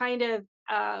kind of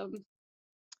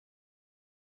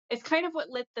it's kind of what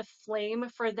lit the flame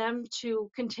for them to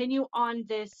continue on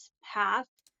this path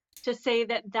to say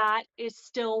that that is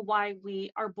still why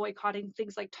we are boycotting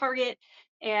things like Target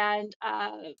and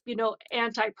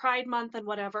anti Pride Month and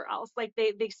whatever else. Like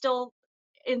they still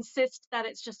insist that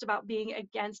it's just about being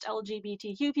against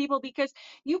LGBTQ people because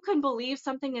you can believe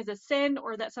something is a sin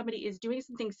or that somebody is doing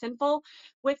something sinful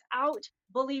without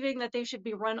believing that they should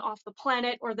be run off the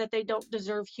planet or that they don't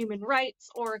deserve human rights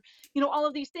or all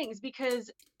of these things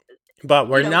because But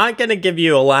we're you know not going to give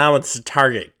you allowance to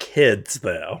target kids,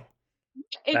 though.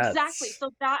 exactly, That's so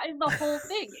that is the whole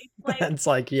thing. It's like that's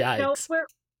like yikes. we're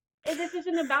this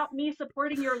isn't about me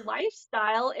supporting your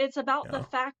lifestyle. It's about the Yeah.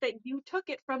 fact that you took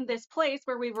it from this place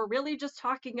where we were really just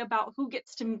talking about who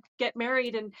gets to get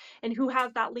married and who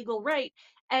has that legal right.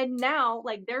 And now,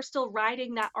 like, they're still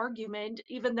riding that argument,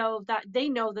 even though that they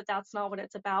know that that's not what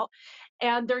it's about.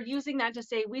 And they're using that to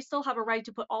say we still have a right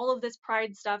to put all of this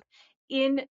pride stuff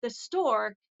in the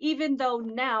store, even though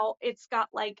now it's got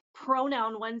like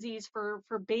pronoun onesies for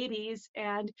babies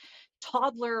and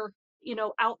toddler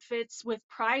outfits with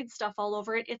pride stuff all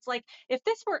over it. It's like, if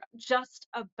this were just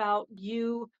about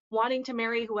you wanting to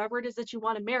marry whoever it is that you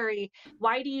want to marry,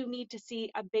 why do you need to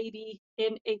see a baby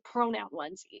in a pronoun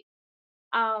onesie?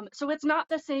 So it's not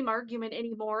the same argument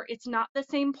anymore. It's not the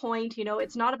same point.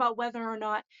 It's not about whether or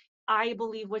not I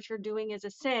believe what you're doing is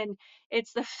a sin.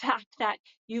 It's the fact that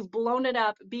you've blown it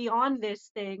up beyond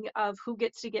this thing of who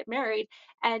gets to get married.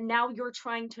 And now you're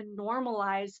trying to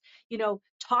normalize,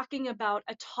 talking about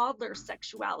a toddler's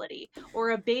sexuality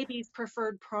or a baby's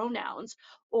preferred pronouns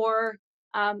or,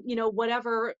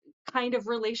 whatever kind of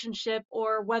relationship,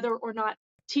 or whether or not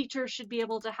teachers should be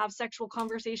able to have sexual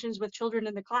conversations with children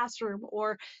in the classroom,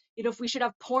 or if we should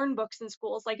have porn books in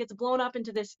schools. Like, it's blown up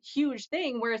into this huge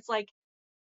thing where it's like,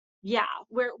 yeah,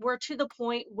 we're to the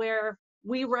point where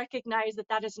we recognize that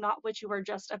that is not what you are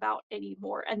just about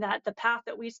anymore, and that the path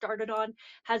that we started on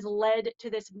has led to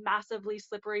this massively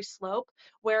slippery slope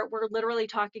where we're literally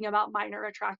talking about minor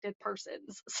attracted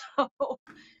persons. So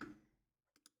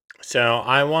So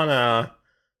I wanna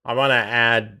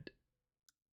add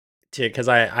to, because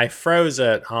I froze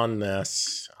it on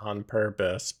this on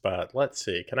purpose, but let's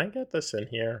see. Can I get this in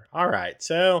here? All right.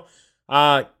 So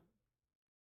uh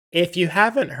if you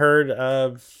haven't heard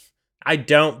of, I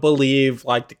don't believe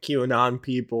like the QAnon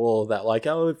people that like,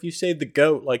 oh, if you say the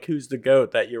goat, like who's the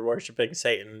goat, that you're worshiping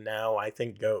Satan. No, I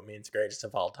think goat means greatest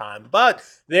of all time. But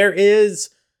there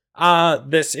is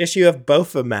this issue of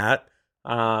Baphomet,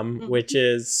 which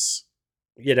mhm, is,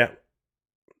 you know,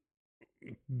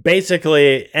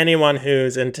 basically anyone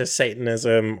who's into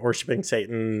Satanism, worshiping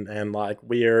Satan, and like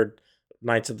weird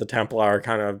Knights of the Templar,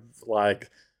 kind of like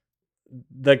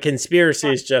the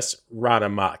yeah, conspiracies just run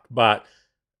amok. But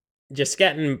just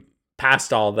getting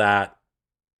past all that,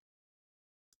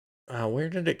 where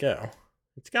did it go?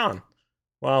 It's gone.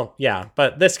 Well, yeah,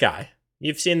 but this guy,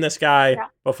 you've seen this guy yeah,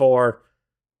 before,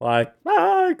 like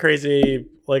crazy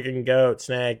looking goat,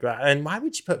 snake, and why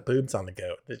would you put boobs on the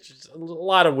goat? There's just a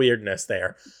lot of weirdness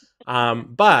there.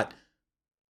 But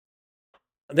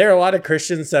there are a lot of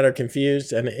Christians that are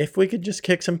confused, and if we could just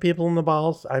kick some people in the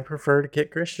balls, I prefer to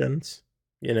kick Christians.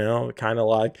 Kind of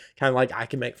like I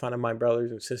can make fun of my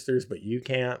brothers and sisters, but you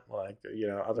can't. Like,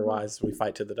 mhm, otherwise we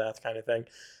fight to the death, kind of thing.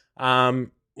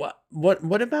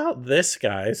 What about this,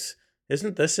 guys?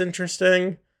 Isn't this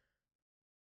interesting?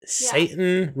 yeah,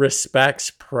 Satan respects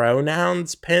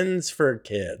pronouns pins for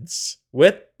kids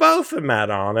with Baphomet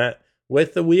on it,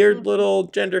 with the weird mhm, little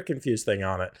gender confused thing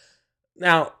on it.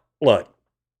 Now, look,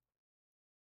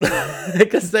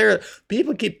 because there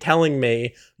people keep telling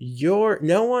me you're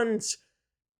no one's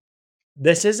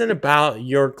this isn't about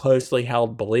your closely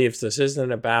held beliefs. This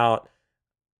isn't about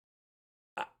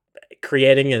uh,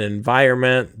 creating an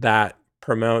environment that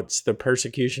promotes the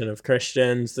persecution of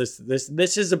Christians.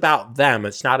 This is about them.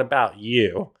 It's not about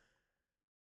you.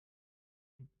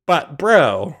 But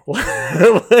bro,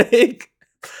 like,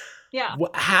 yeah,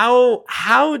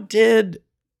 how did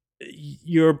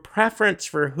your preference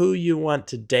for who you want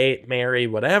to date, marry,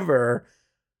 whatever,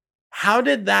 how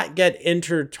did that get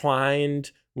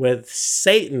intertwined with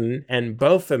Satan and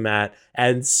Baphomet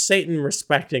and Satan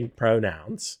respecting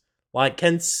pronouns? Like,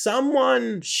 can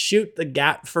someone shoot the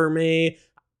gap for me?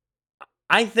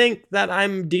 I think that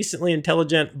I'm decently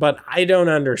intelligent, but I don't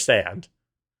understand.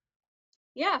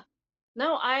 yeah.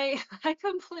 No, I I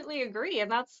completely agree.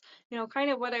 And that's,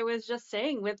 kind of what I was just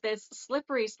saying with this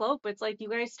slippery slope. It's like you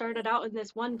guys started out in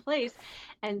this one place,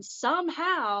 and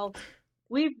somehow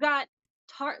we've got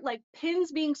like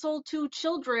pins being sold to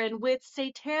children with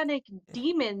satanic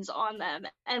demons on them,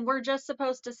 and we're just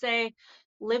supposed to say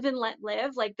live and let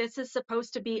live. Like, this is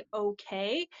supposed to be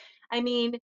okay. I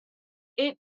mean,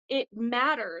 it it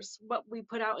matters what we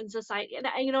put out in society. And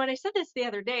I said this the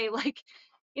other day, like,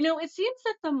 it seems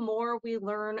that the more we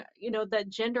learn, that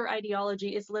gender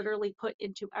ideology is literally put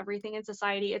into everything in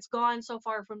society. It's gone so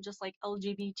far from just like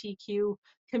LGBTQ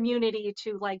community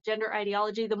to like gender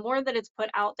ideology. The more that it's put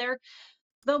out there,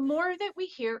 the more that we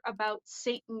hear about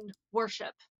Satan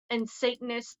worship and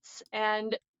Satanists.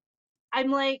 And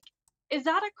I'm like, is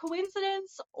that a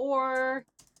coincidence? Or,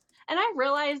 and I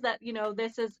realize that,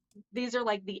 these are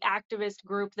like the activist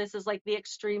group, this is like the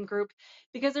extreme group,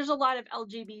 because there's a lot of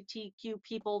LGBTQ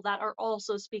people that are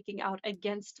also speaking out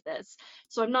against this.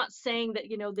 So I'm not saying that,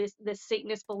 this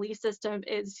Satanist belief system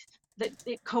is that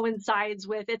it coincides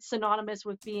with, it's synonymous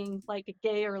with being like a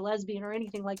gay or lesbian or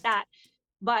anything like that.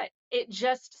 But it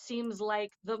just seems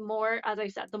like the more, as I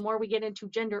said, the more we get into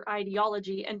gender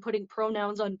ideology and putting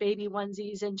pronouns on baby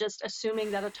onesies and just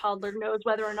assuming that a toddler knows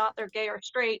whether or not they're gay or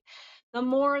straight, the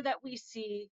more that we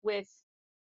see with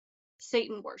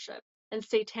Satan worship. and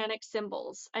satanic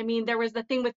symbols. I mean, there was the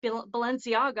thing with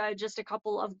Balenciaga just a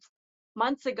couple of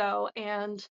months ago,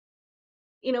 and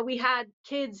we had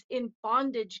kids in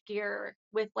bondage gear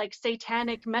with like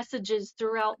satanic messages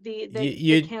throughout the You the the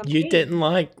you didn't campaign.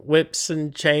 like Whips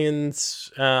and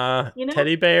Chains You know,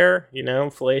 teddy bear,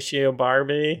 fellatio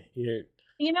Barbie.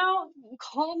 you know,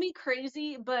 call me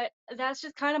crazy, but that's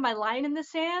just kind of my line in the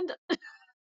sand.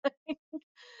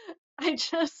 I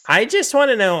just, I just want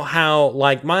to know how,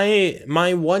 like, my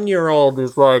 1 year old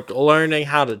is like learning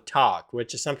how to talk,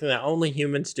 which is something that only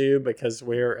humans do because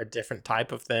we're a different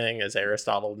type of thing, as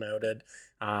Aristotle noted.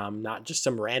 Not just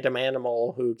some random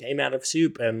animal who came out of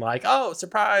soup and like, oh,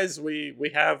 surprise,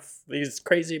 we have these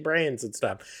crazy brains and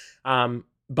stuff.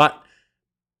 But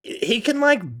he can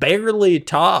like barely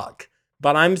talk,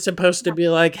 but I'm supposed to yeah, be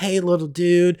like, hey, little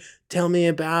dude, tell me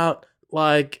about,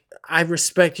 like, I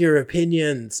respect your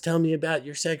opinions. Tell me about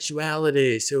your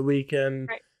sexuality so we can,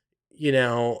 right. And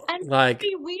that would like,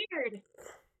 be weird.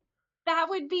 That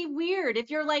would be weird if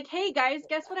you're like, "Hey guys,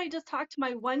 guess what I just talked to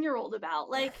my 1-year-old about?"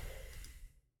 Like,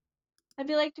 I'd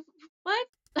be like, "What?"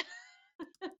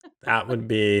 that would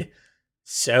be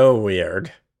so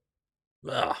weird.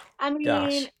 Ugh, I mean,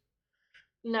 gosh.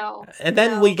 no, And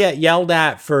then we no. get yelled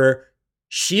at for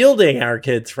shielding our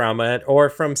kids from it or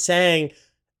from saying,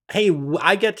 hey,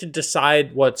 I get to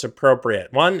decide what's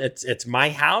appropriate. One, it's my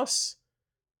house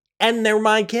and they're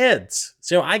my kids.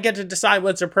 So I get to decide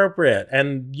what's appropriate.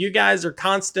 And you guys are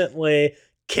constantly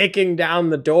kicking down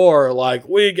the door like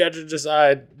we get to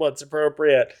decide what's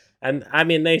appropriate. And I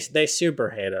mean they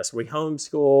super hate us. We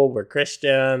homeschool, we're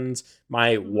Christians.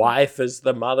 My Mhm. wife is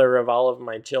the mother of all of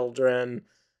my children.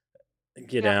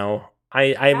 Yep. I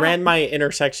Yeah. ran my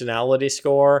intersectionality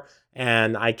score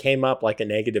and I came up like a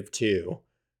 -2.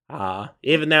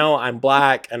 Even though I'm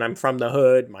black and I'm from the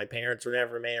hood, my parents were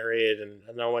never married, and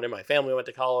no one in my family went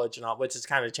to college and all, which is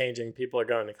kind of changing. People are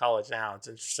going to college now. It's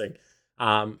interesting.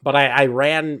 But I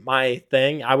ran my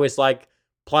thing. I was like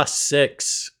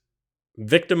 +6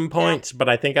 victim Yeah. points, but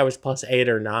I think I was +8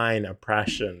 or 9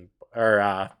 oppression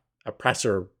or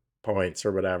oppressor points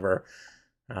or whatever.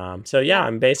 So yeah, Yeah.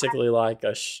 I'm basically like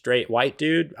a straight white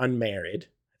dude, unmarried.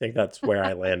 I think that's where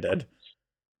I landed.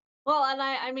 Well, and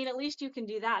I mean, at least you can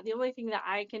do that. The only thing that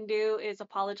I can do is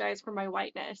apologize for my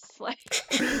whiteness. Like,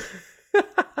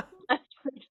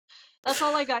 that's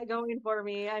all I got going for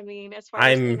me. I mean, as far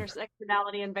as I'm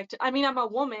intersectionality and victim, I mean, I'm a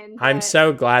woman, I'm but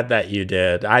so glad that you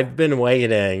did. I've been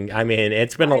waiting. I mean,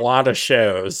 it's been a I lot of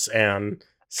shows, and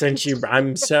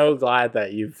I'm so glad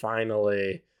that you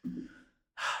finally.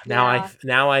 yeah,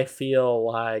 Now I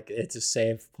feel like it's a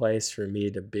safe place for me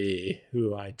to be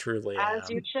who I truly as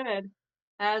you am. should.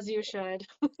 As you should.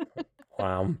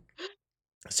 Wow.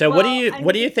 So Well, I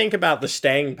what do you mean, think about the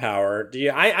staying power? Do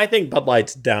you I think Bud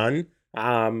Light's done.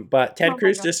 But Ted oh my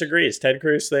Cruz gosh. disagrees. Ted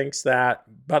Cruz thinks that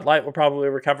Bud Light will probably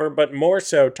recover, but more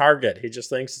so Target. He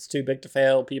just thinks it's too big to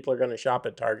fail. People are going to shop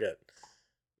at Target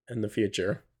in the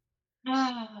future.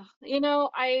 I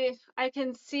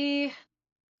can see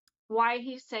why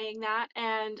he's saying that,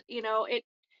 and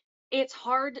it's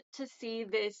hard to see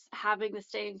this having the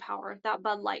staying power that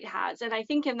Bud Light has. And I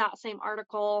think in that same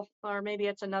article, or maybe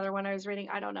it's another one I was reading,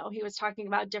 I don't know, he was talking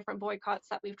about different boycotts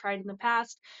that we've tried in the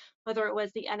past, whether it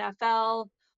was the NFL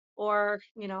or,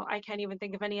 I can't even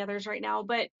think of any others right now.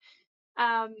 But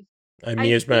um, I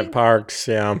Amusement think, parks,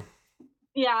 yeah.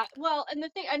 yeah, well, and the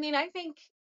thing, I mean, I think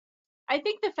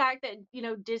the fact that,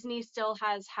 Disney still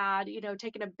has had,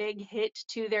 taken a big hit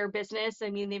to their business. I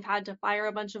mean, they've had to fire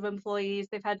a bunch of employees,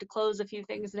 they've had to close a few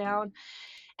things down.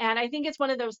 And I think it's one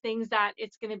of those things that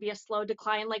it's going to be a slow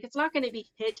decline. Like, it's not going to be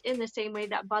hit in the same way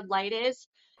that Bud Light is.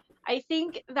 I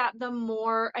think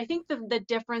the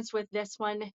difference with this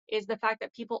one is the fact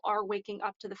that people are waking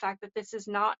up to the fact that this is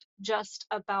not just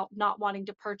about not wanting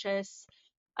to purchase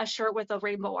a shirt with a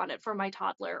rainbow on it for my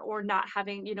toddler, or not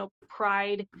having,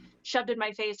 pride shoved in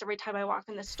my face every time I walk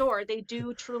in the store. They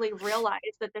do truly realize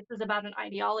that this is about an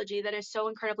ideology that is so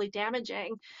incredibly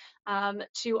damaging,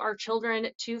 to our children,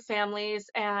 to families,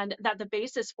 and that the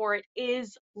basis for it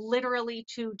is literally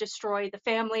to destroy the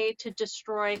family, to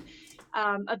destroy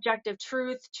objective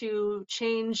truth, to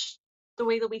change the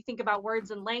way that we think about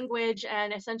words and language,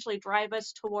 and essentially drive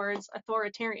us towards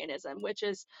authoritarianism, which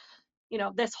is,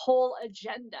 this whole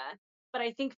agenda. But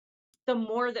I think the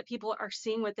more that people are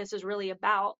seeing what this is really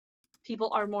about,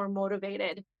 people are more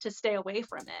motivated to stay away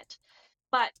from it.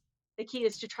 But the key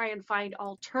is to try and find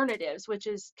alternatives, which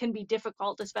is can be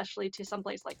difficult, especially to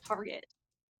someplace like Target.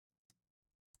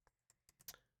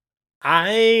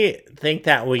 I think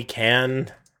that we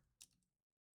can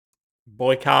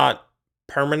boycott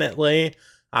permanently.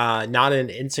 not an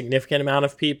insignificant amount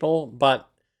of people, but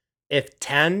if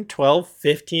 10, 12,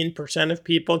 15% of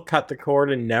people cut the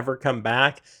cord and never come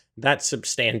back, that's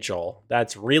substantial.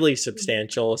 That's really Mhm.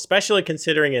 substantial, especially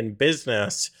considering in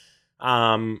business,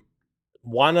 um,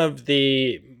 one of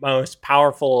the most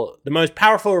powerful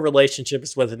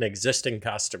relationships with an existing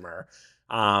customer.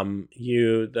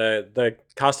 The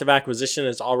cost of acquisition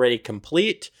is already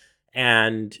complete,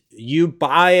 and you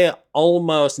buy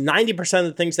almost 90%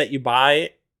 of the things that you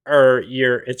buy are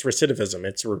it's recidivism,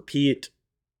 it's repeat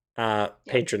Yep.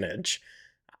 patronage.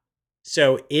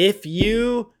 So if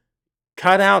you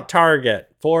cut out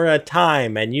Target for a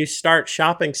time and you start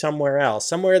shopping somewhere else,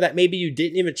 somewhere that maybe you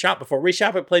didn't even shop before. We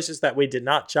shop at places that we did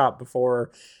not shop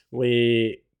before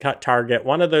we cut Target.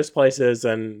 One of those places,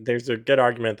 and there's a good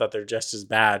argument that they're just as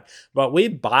bad, but we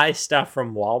buy stuff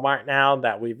from Walmart now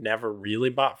that we've never really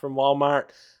bought from Walmart.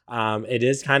 It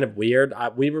is kind of weird.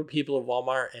 We were people of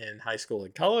Walmart in high school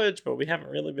and college, but we haven't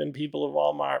really been people of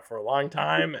Walmart for a long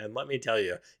time. And let me tell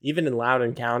you, even in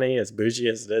Loudoun County, as bougie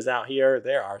as it is out here,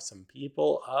 there are some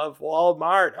people of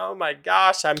Walmart. Oh my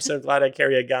gosh, I'm so glad I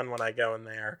carry a gun when I go in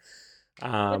there.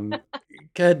 Um,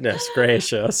 Goodness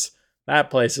gracious,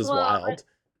 that place is Well, wild.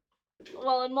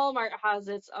 and Walmart has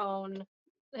its own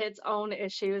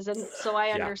issues, and so I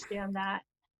Yeah. understand that.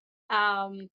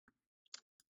 Um,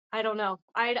 I don't know.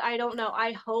 I don't know.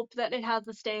 I hope that it has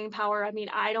the staying power. I mean,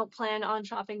 I don't plan on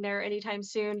shopping there anytime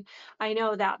soon. I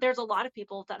know that there's a lot of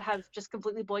people that have just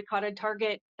completely boycotted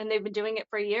Target, and they've been doing it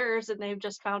for years, and they've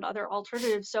just found other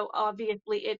alternatives. So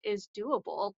obviously it is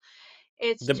doable.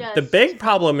 It's The just big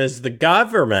problem is the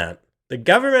government. The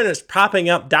government is propping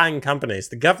up dying companies.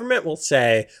 The government will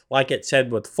say, like it said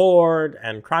with Ford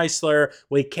and Chrysler,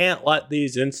 we can't let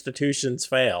these institutions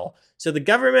fail. So the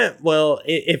government will,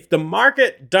 if the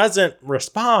market doesn't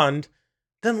respond,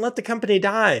 then let the company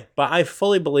die. But I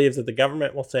fully believe that the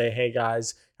government will say, hey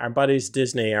guys, our buddies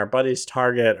Disney, our buddies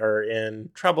Target are in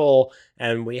trouble,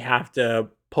 and we have to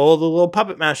pull the little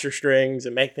puppet master strings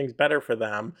and make things better for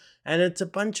them. And it's a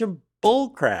bunch of bull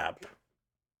crap.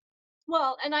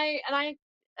 well, and I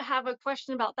have a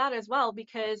question about that as well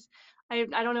because I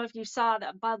don't know if you saw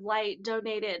that Bud Light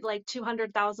donated like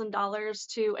 $200,000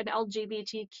 to an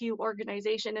LGBTQ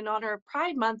organization in honor of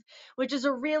Pride Month, which is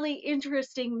a really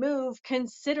interesting move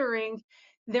considering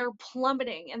they're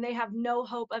plummeting and they have no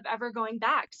hope of ever going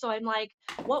back. So I'm like,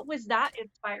 what was that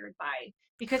inspired by?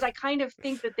 Because I kind of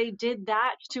think that they did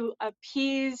that to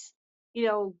appease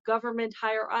government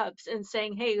higher ups and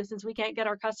saying, hey, since we can't get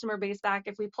our customer base back,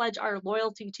 if we pledge our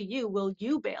loyalty to you, will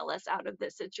you bail us out of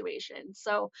this situation?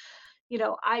 So,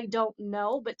 I don't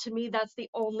know, but to me, that's the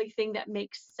only thing that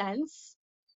makes sense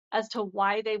as to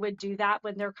why they would do that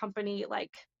when their company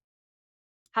like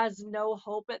has no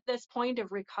hope at this point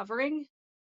of recovering.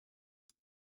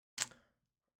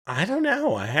 I don't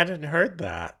know. I hadn't heard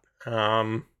that.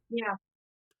 Yeah.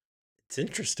 It's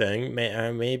interesting.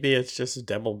 Maybe it's just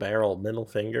double barrel middle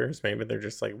fingers. Maybe they're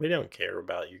just like, we don't care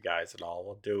about you guys at all.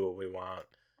 We'll do what we want.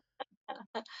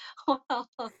 Well,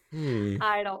 Hmm.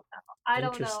 I don't know. I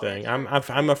don't know. Interesting. It's I'm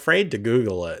hurtful. afraid to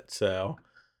Google it, so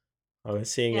I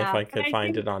was seeing if Yeah. I But could I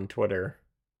find think it on Twitter.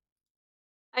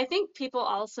 I think people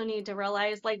also need to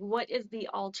realize like what is the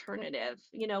alternative?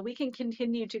 We can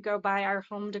continue to go buy our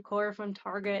home decor from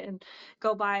Target and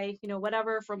go buy,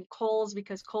 whatever from Kohl's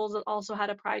because Kohl's also had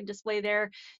a pride display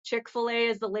there. Chick-fil-A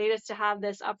is the latest to have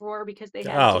this uproar because they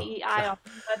had Oh, DEI on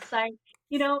their website.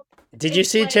 You know, did you it's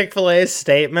see like, Chick fil A's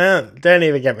statement? Don't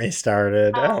even get me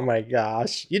started. Oh oh, my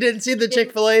gosh. You didn't see the Chick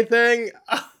didn't fil A thing?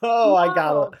 Oh, know.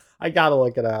 I gotta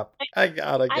look it up. I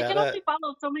gotta I get can only it.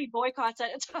 follow so many boycotts at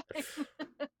a time.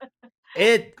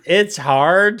 It's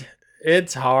hard.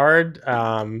 It's hard.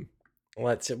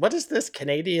 Let's see. What is this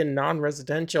Canadian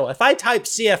non-residential? If I type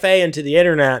CFA into the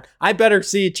internet, I better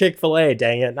see Chick-fil-A,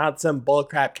 dang it, not some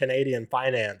bullcrap Canadian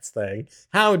finance thing.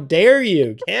 How dare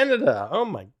you, Canada? Oh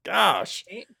my gosh.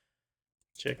 Right?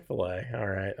 Chick-fil-A. All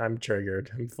right, I'm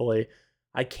triggered.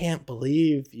 I can't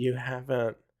believe you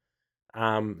haven't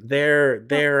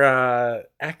their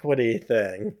equity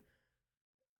thing.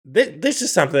 This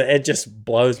is something, it just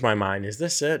blows my mind. Is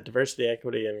this it? Diversity,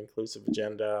 equity, and inclusive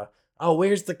agenda. Oh,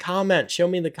 where's the comment? Show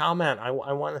me the comment. I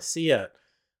want to see it.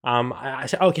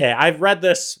 Okay, I've read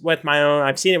this with my own.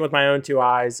 I've seen it with my own two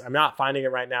eyes. I'm not finding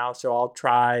it right now, so I'll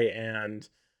try and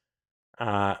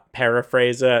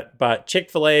paraphrase it. But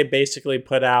Chick-fil-A basically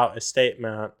put out a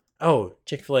statement. Oh,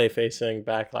 Chick-fil-A facing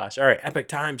backlash. All right, Epic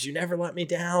Times, you never let me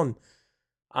down.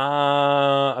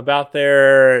 About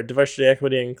their diversity,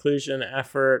 equity, and inclusion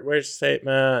effort. Where's the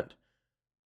statement?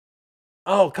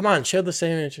 Oh, come on, show the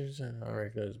same issues.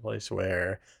 There's a place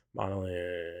where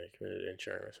monolithic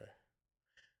insurance.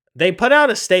 they put out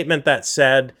a statement that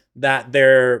said that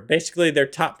their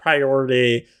top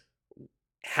priority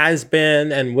has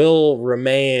been and will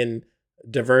remain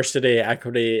diversity,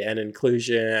 equity, and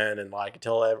inclusion, and like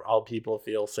until all people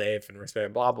feel safe and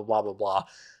respect, blah blah blah blah blah.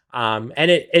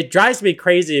 And it drives me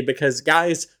crazy because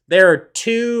guys, there are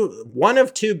one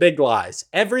of two big lies.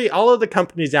 All of the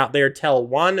companies out there tell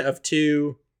one of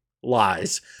two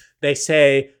lies. They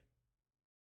say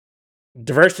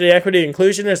diversity, equity,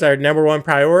 inclusion is our number one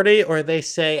priority, or they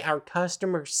say our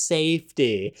customer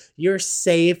safety. Your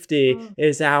safety Mm,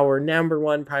 is our number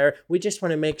one priority. We just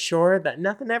want to make sure that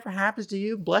nothing ever happens to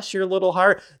you. Bless your little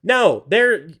heart. No,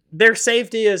 their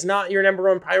safety is not your number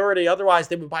one priority. Otherwise,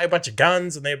 they would buy a bunch of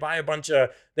guns and they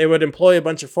would employ a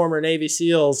bunch of former Navy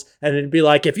SEALs, and it'd be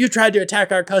like, if you tried to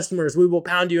attack our customers, we will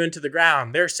pound you into the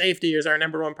ground. Their safety is our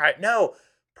number one priority. No,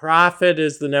 profit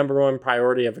is the number one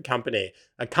priority of a company.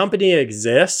 A company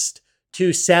exists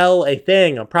to sell a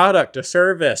thing, a product, a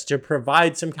service, to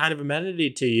provide some kind of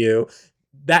amenity to you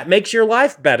that makes your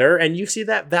life better. And you see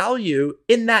that value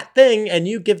in that thing and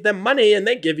you give them money and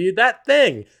they give you that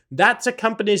thing. That's a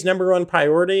company's number one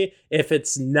priority. If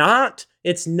it's not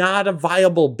a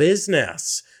viable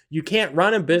business. You can't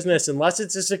run a business unless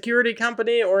it's a security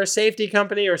company or a safety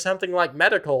company or something like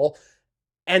medical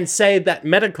and say that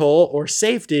medical or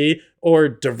safety or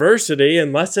diversity,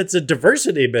 unless it's a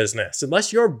diversity business,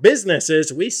 unless your business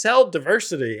is we sell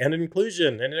diversity and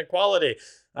inclusion and inequality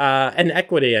and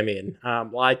equity. I mean,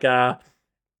 like Ibram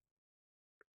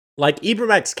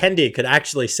X. Kendi could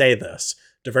actually say this.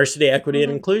 Diversity, equity,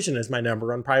 and mhm. inclusion is my number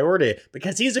one priority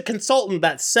because he's a consultant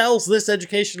that sells this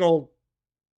educational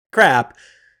crap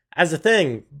as a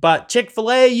thing. But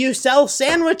Chick-fil-A, you sell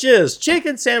sandwiches,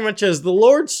 chicken sandwiches, the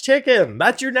Lord's chicken.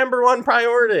 That's your number one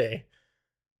priority,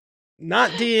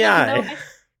 not Yeah, no, DEI.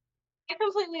 I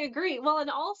completely agree. Well, and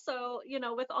also,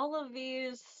 with all of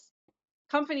these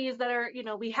companies that are,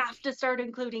 we have to start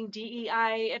including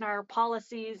DEI in our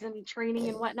policies and training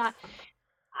and whatnot.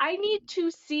 I need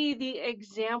to see the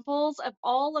examples of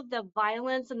all of the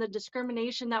violence and the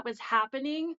discrimination that was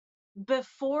happening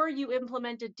before you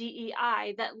implemented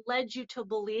DEI that led you to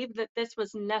believe that this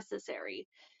was necessary,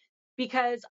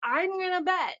 because I'm going to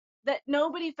bet that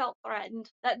nobody felt threatened,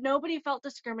 that nobody felt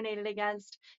discriminated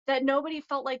against, that nobody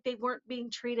felt like they weren't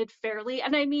being treated fairly.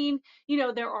 And I mean,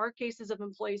 there are cases of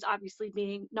employees obviously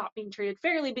being not being treated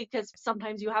fairly because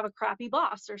sometimes you have a crappy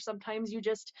boss or sometimes you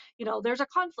just, there's a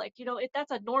conflict,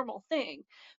 that's a normal thing.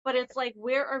 But it's like,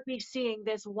 where are we seeing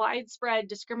this widespread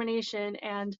discrimination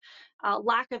and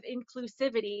lack of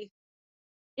inclusivity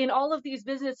in all of these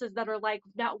businesses that are like,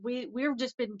 now we've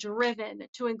just been driven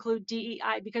to include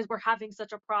DEI because we're having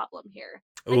such a problem here.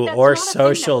 Like, Ooh, that's or not a thing that's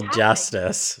social happening.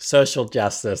 justice. Social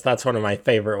justice. That's one of my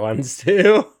favorite ones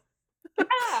too.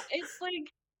 Yeah, it's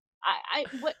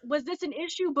like, what was this an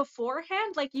issue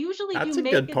beforehand? Like, usually That's a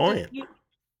good point.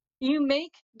 you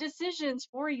make decisions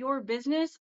for your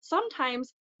business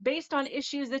sometimes based on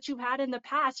issues that you've had in the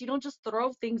past. You don't just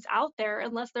throw things out there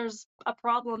unless there's a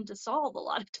problem to solve a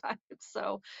lot of times.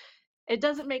 So it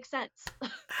doesn't make sense.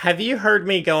 Have you heard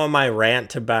me go on my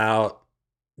rant about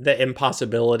the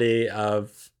impossibility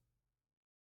of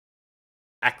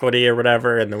equity or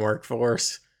whatever in the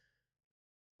workforce?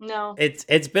 No.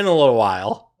 It's been a little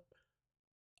while.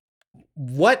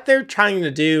 What they're trying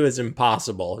to do is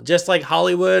impossible. Just like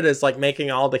Hollywood is like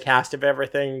making all the cast of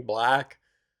everything black.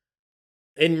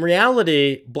 In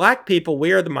reality, black people,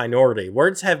 we are the minority.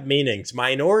 Words have meanings.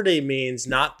 Minority means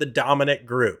not the dominant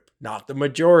group, not the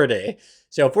majority.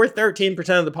 So if we're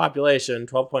 13% of the population,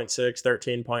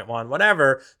 12.6, 13.1,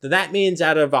 whatever, then that means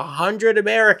out of 100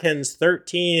 Americans,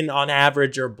 13 on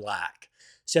average are black.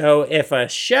 So if a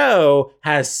show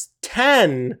has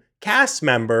 10 cast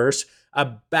members,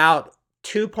 about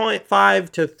 2.5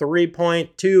 to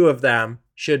 3.2 of them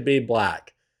should be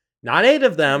black. Not 8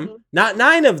 of them, Hmm. not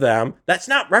 9 of them. That's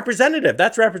not representative.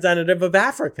 That's representative of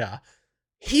Africa.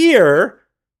 Here,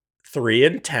 3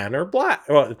 and 10 are black.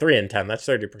 Well, 3 and 10, that's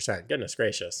 30%. Goodness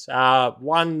gracious.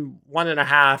 One and a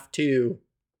half, 2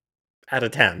 out of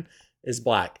 10 is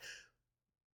black.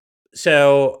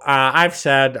 So I've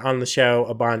said on the show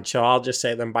a bunch, so I'll just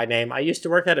say them by name. I used to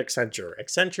work at Accenture.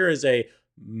 Accenture is a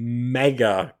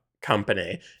mega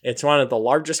company. It's one of the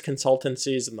largest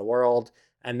consultancies in the world,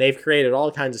 and they've created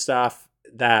all kinds of stuff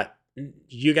that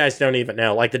you guys don't even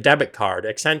know, like the debit card.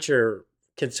 Accenture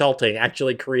Consulting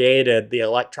actually created the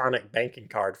electronic banking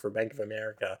card for Bank of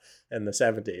America in the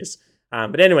 70s.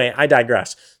 But anyway, I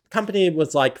digress. The company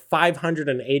was like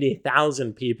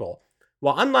 580,000 people.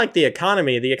 Well, unlike the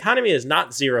economy is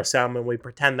not zero sum and we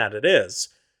pretend that it is.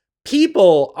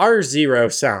 People are zero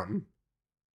sum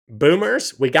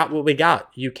Boomers, we got what we got.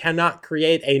 You cannot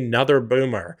create another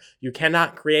boomer. You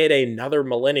cannot create another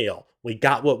millennial. We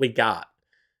got what we got.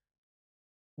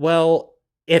 Well,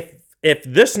 if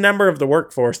this number of the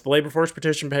workforce, the labor force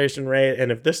participation rate,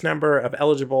 and if this number of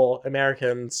eligible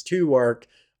Americans to work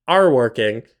are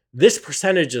working, this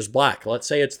percentage is black. Let's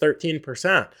say it's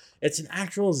 13%. It's an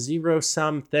actual zero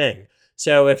sum thing.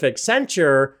 So if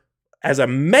Accenture, as a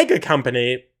mega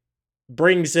company,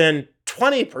 brings in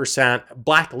 20%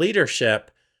 black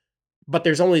leadership, but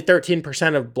there's only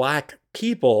 13% of black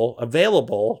people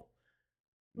available,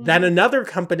 then Hmm. another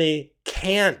company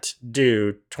can't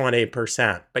do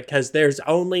 20% because there's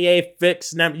only a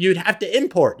fixed number. You'd have to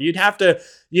import. You'd have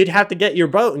to get your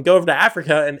boat and go over to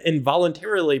Africa and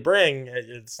involuntarily bring.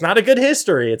 It's not a good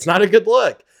history. It's not a good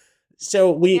look.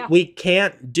 So we Yeah. we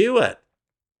can't do it.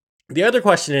 The other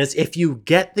question is, if you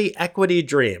get the equity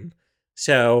dream.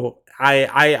 So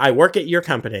I work at your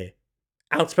company,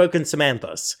 Outspoken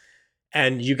Samantha's,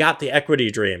 and you got the equity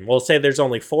dream. We'll say there's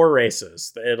only 4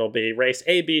 races. It'll be race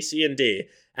A, B, C, and D,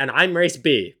 and I'm race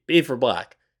B, B for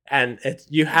black. And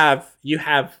you have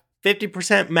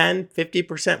 50% men,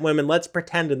 50% women. Let's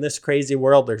pretend in this crazy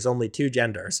world there's only 2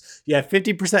 genders. You have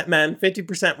 50% men,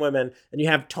 50% women, and you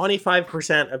have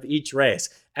 25% of each race.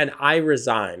 And I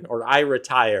resign or I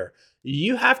retire.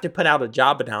 You have to put out a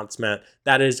job announcement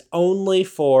that is only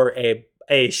for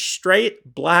a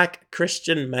straight black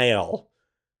Christian male,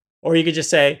 or you could just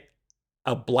say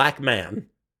a black man.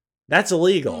 That's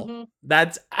illegal. Hmm.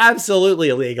 That's absolutely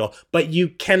illegal. But you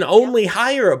can Yep. only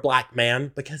hire a black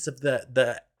man because of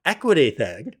the equity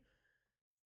thing.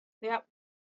 Yep.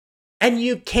 And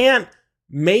you can't,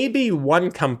 maybe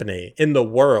one company in the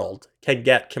world can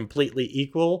get completely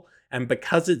equal. And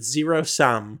because it's zero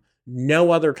sum,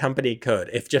 no other company could.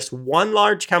 If just one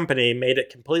large company made it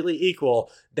completely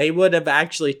equal, they would have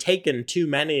actually taken too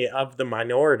many of the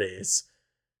minorities,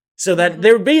 so that Hmm.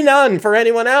 there be none for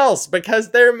anyone else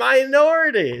because they're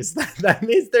minorities. That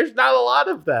means there's not a lot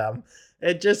of them.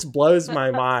 It just blows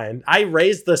my mind. I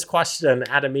raised this question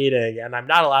at a meeting, and I'm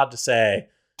not allowed to say.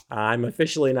 I'm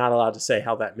officially not allowed to say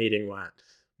how that meeting went,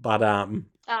 but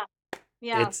Ah,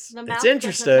 yeah. it's The it's math doesn't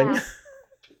interesting. math.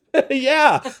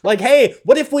 Yeah, like, hey,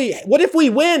 what if we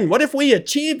win? What if we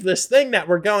achieve this thing that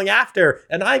we're going after,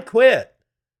 and I quit?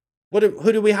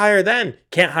 Who do we hire then?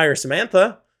 Can't hire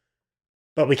Samantha.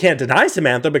 But we can't deny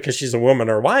Samantha because she's a woman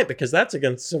or white, because that's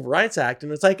against the Civil Rights Act.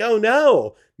 And it's like, oh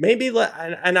no,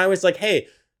 and I was like, hey,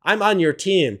 I'm on your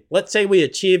team. Let's say we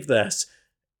achieve this.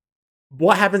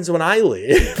 What happens when I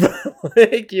leave?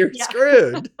 Like, you're Yeah.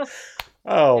 screwed. Yeah.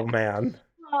 Oh man.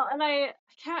 Well, and I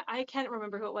can't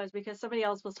remember who it was because somebody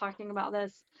else was talking about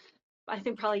this. I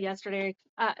think probably yesterday.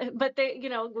 But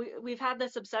we've had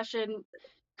this obsession.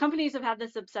 Companies have had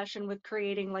this obsession with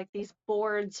creating like these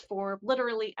boards for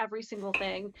literally every single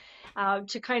thing,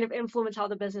 to kind of influence how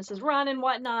the business is run and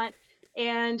whatnot.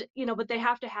 And but they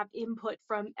have to have input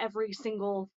from every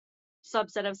single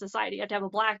subset of society. You have to have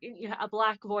a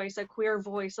black voice, a queer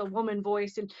voice, a woman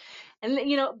voice, and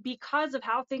because of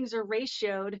how things are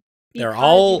ratioed, They're because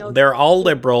all they're all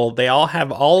liberal. They all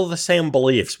have all the same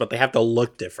beliefs, but they have to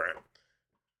look different.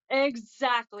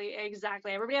 exactly,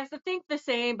 exactly. Everybody has to think the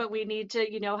same, but we need to,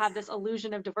 have this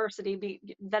illusion of diversity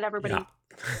that Yeah. everybody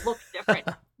looks different.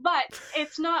 But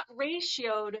it's not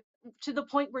ratioed to the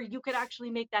point where you could actually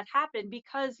make that happen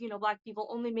because, Black people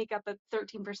only make up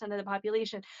 13% of the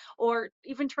population, or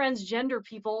even transgender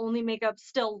people only make up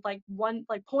still like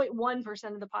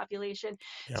 0.1% of the population.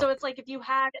 Yeah. So it's like if you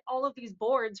had all of these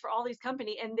boards for all these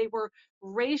company and they were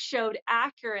ratioed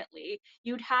accurately,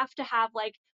 you'd have to have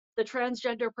like the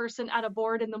transgender person at a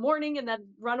board in the morning and then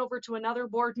run over to another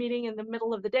board meeting in the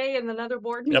middle of the day and another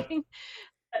board Yep. meeting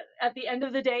at the end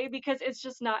of the day, because it's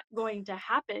just not going to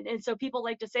happen. And so people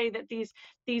like to say that these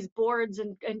boards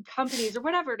and companies or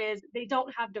whatever it is, they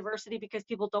don't have diversity because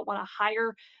people don't want to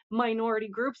hire minority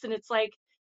groups. And it's like,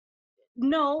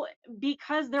 no,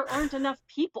 because there aren't enough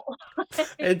people.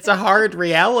 It's a hard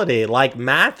reality. Like,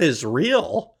 math is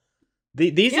real.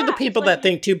 These are the Yeah, it's people like, that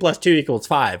think 2 + 2 =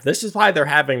 5. This is why they're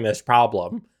having this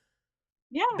problem.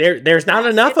 yeah, There's not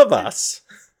yes, enough of us.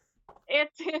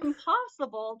 it's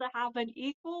impossible to have an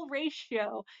equal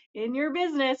ratio in your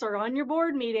business or on your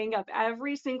board meeting of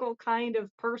every single kind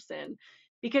of person,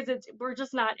 because we're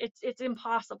just not, it's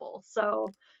impossible. So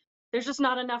there's just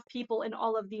not enough people in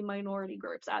all of the minority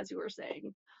groups, as you were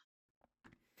saying.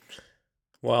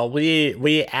 Well,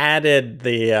 we added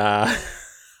the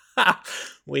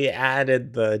we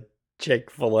added the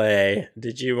Chick-fil-A.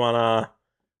 Did you want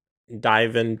to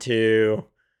dive into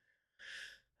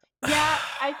Yeah,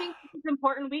 I think is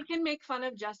important. We can make fun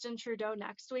of Justin Trudeau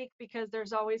next week because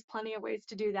there's always plenty of ways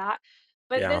to do that.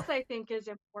 But Yeah. this, I think, is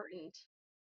important.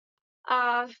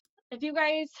 Uh, if you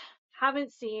guys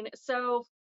haven't seen, so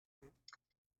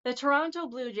the Toronto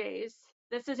Blue Jays,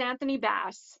 this is Anthony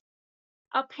Bass.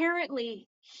 Apparently,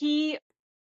 his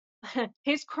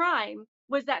crime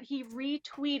was that he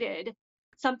retweeted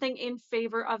something in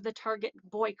favor of the Target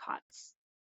boycotts.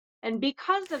 And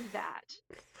because of that,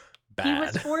 he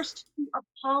was Bad. forced to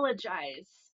apologize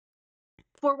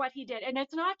for what he did. And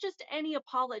it's not just any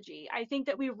apology. I think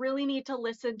that we really need to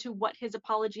listen to what his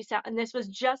apology sound. And this was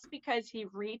just because he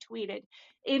retweeted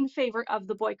in favor of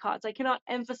the boycotts. I cannot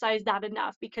emphasize that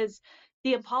enough because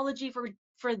the apology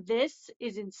for this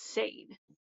is insane.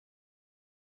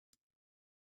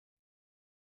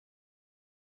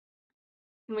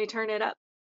 Can we turn it up?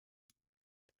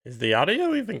 Is the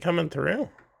audio even coming through?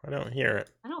 I don't hear it.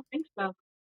 I don't think so.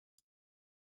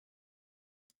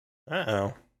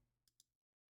 Uh-oh.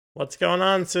 What's going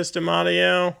on, system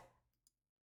audio?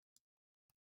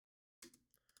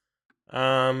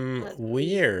 Let's see.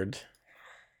 Weird.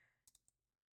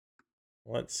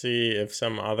 Let's see if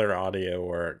some other audio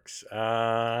works.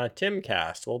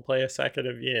 Timcast, we'll play a second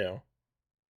of you.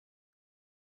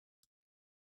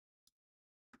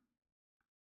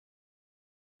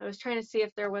 I was trying to see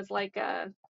if there was like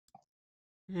a.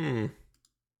 Hmm.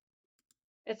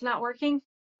 It's not working.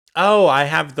 Oh, I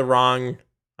have the wrong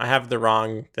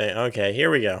thing. Okay, here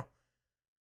we go.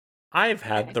 I've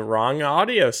had Okay. the wrong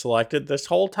audio selected this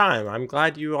whole time. I'm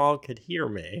glad you all could hear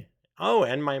me. Oh,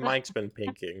 and my mic's been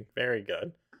peaking. Very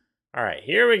good. All right,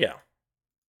 here we go.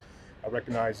 I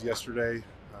recognized yesterday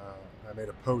I made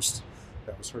a post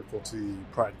that was hurtful to the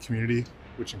Pride community,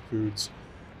 which includes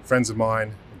friends of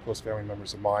mine and close family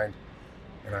members of mine,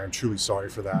 and I am truly sorry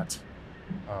for that.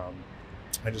 Um,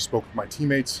 I just spoke with my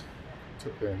teammates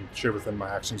and shared with them my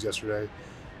actions yesterday.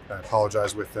 And I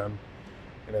apologize with them.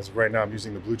 And as of right now, I'm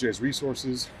using the Blue Jays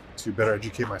resources to better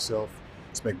educate myself,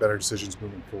 to make better decisions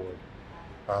moving forward.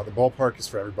 The ballpark is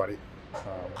for everybody.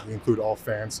 We include all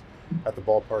fans at the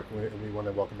ballpark, and we want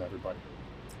to welcome everybody.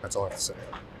 That's all I have to say.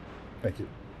 Thank you.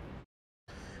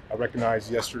 I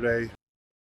recognized yesterday.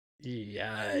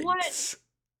 What? Yikes.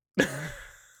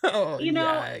 Oh, You know,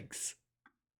 yikes.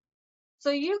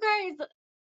 so you guys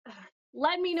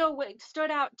let me know what stood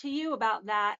out to you about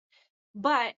that.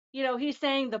 But, he's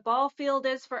saying the ball field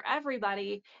is for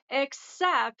everybody,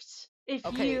 except if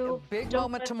Okay, a you big don't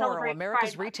moment want to tomorrow. celebrate Pride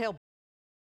America's Month. retail.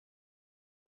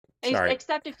 Sorry.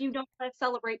 Except if you don't want to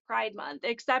celebrate Pride Month.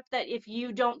 Except that if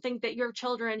you don't think that your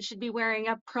children should be wearing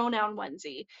a pronoun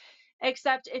onesie.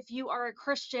 Except if you are a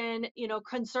Christian,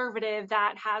 conservative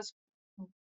that has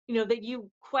that you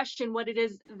question what it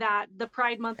is that the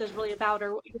Pride Month is really about,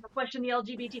 or question the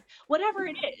LGBT, whatever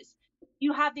it is,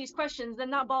 you have these questions,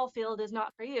 then that ball field is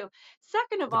not for you.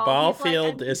 Second of The all, ball he's like, I'm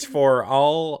field is using for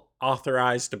all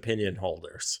authorized opinion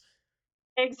holders.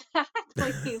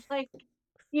 exactly like,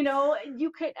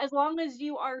 you could, as long as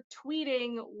you are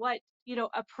tweeting what,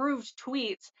 approved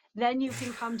tweets, then you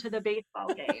can come to the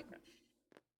baseball game.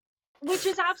 Which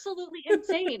is absolutely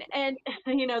insane. And,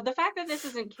 the fact that this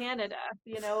is in Canada,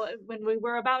 when we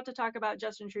were about to talk about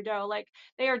Justin Trudeau, like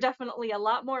they are definitely a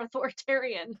lot more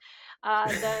authoritarian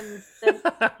than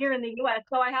here in the US.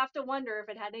 So I have to wonder if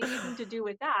it had anything to do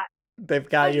with that. They've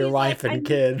got But your he's like, wife and I'm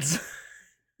kids.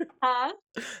 huh?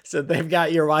 So they've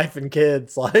got your wife and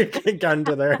kids like gun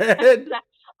to their head.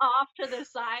 Off to the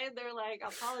side, they're like,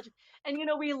 apology. And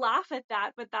we laugh at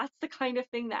that, but that's the kind of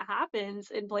thing that happens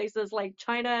in places like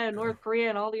China and North Korea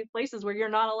and all these places where you're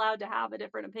not allowed to have a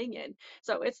different opinion.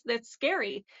 So it's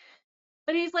scary.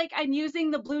 But he's like, I'm using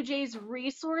the Blue Jays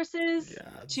resources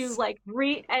to Yes. like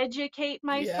re-educate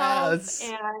myself Yes.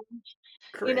 and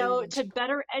to Cringe.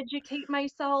 better educate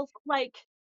myself. Like,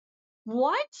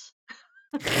 what?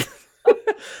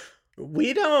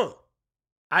 We don't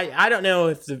I don't know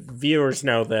if the viewers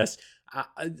know this.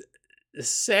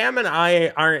 Sam and I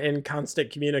aren't in constant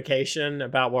communication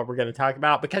about what we're going to talk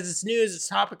about because it's news, it's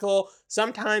topical.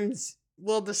 Sometimes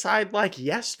we'll decide like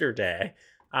yesterday.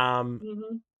 Um,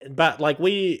 Hmm. but like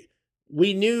we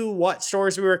knew what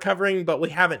stories we were covering, but we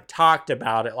haven't talked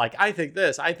about it. Like I think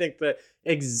this, I think that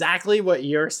exactly what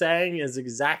you're saying is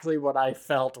exactly what I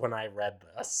felt when I read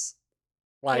this.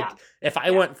 Yeah. Like if I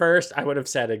Yeah. went first, I would have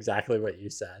said exactly what you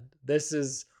said. This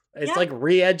is it's Yeah. like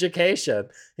re-education.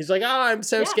 He's like, "Oh, I'm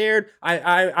so Yeah. scared.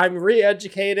 I'm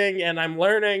re-educating and I'm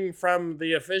learning from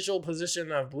the official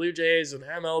position of Blue Jays and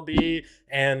MLB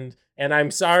and I'm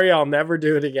sorry I'll never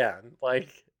do it again."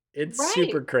 Like it's Right.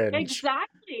 super cringe.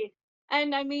 Exactly.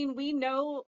 And I mean, we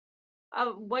know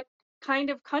what kind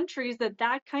of countries that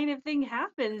that kind of thing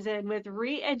happens in with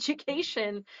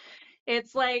re-education.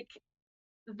 It's like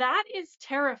that is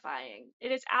terrifying.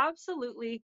 It is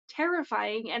absolutely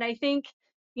terrifying. And I think,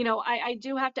 I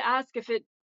do have to ask if it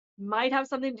might have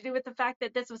something to do with the fact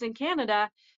that this was in Canada,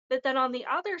 but then on the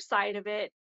other side of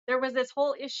it, there was this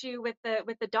whole issue with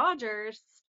the Dodgers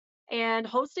and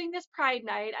hosting this Pride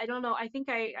Night. I don't know. I think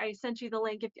I sent you the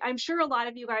link. If, I'm sure a lot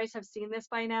of you guys have seen this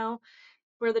by now,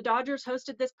 where the Dodgers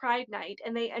hosted this Pride Night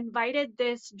and they invited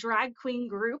this drag queen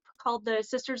group called the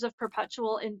Sisters of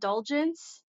Perpetual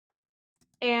Indulgence.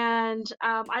 And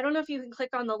I don't know if you can click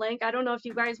on the link. I don't know if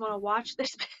you guys want to watch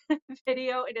this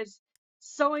video. It is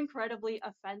so incredibly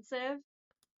offensive.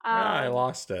 Ah, I Um,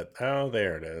 lost it. Oh,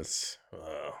 there it is.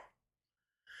 Oh.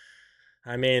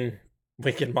 I mean,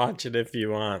 we can watch it if you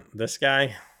want. This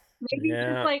guy? Maybe just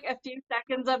Yeah. like a few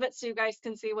seconds of it so you guys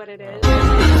can see what it is.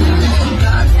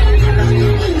 Oh.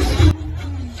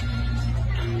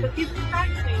 But these are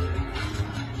drag queens.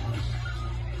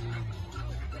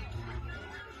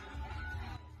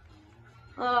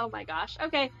 Oh my gosh.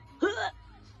 Okay.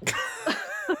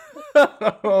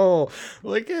 Oh,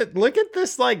 look at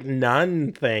this like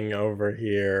nun thing over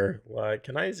here. Like,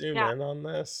 can I zoom Yeah. in on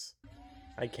this?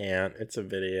 I can't. It's a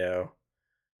video.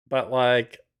 But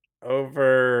like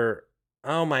over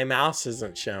oh, my mouse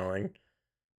isn't showing.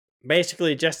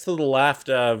 Basically just to the left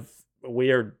of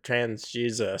weird trans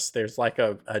Jesus, there's like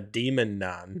a demon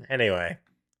nun. Anyway,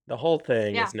 the whole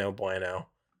thing Yeah. is no bueno.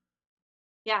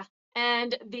 Yeah.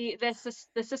 And the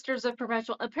Sisters of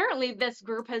Perpetual, apparently this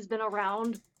group has been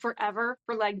around forever,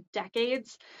 for like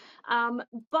decades. Um,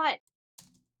 but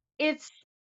it's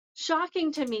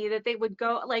shocking to me that they would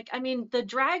go, like, I mean, the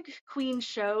drag queen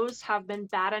shows have been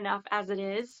bad enough as it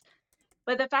is,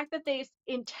 but the fact that they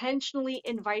intentionally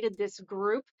invited this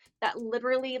group that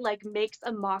literally like makes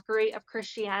a mockery of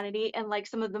Christianity and like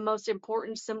some of the most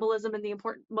important symbolism and the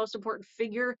most important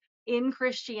figure in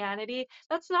Christianity,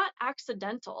 that's not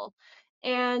accidental.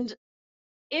 And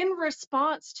in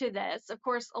response to this, of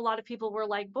course, a lot of people were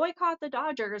like, boycott the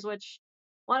Dodgers, which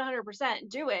 100%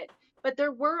 do it. But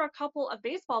there were a couple of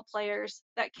baseball players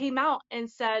that came out and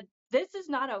said, this is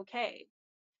not okay.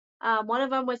 One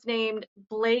of them was named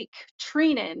Blake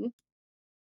Treenan,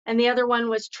 and the other one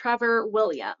was Trevor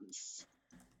Williams.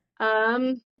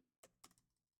 Um,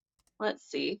 let's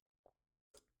see.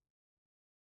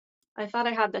 I thought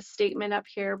I had the statement up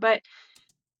here, but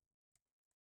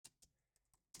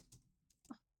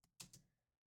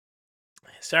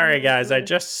Sorry, oh guys. I goodness.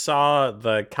 just saw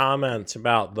the comments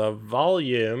about the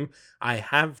volume. I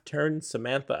have turned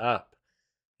Samantha up.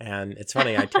 And it's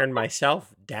funny, I turned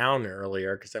myself down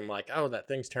earlier because I'm like, oh, that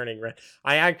thing's turning red.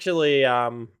 I actually,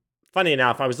 funny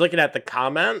enough, I was looking at the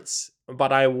comments,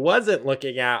 but I wasn't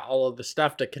looking at all of the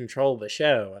stuff to control the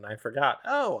show. And I forgot,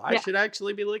 oh, I Yeah, should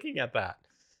actually be looking at that.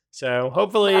 So that's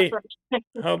hopefully, right.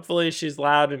 hopefully she's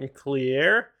loud and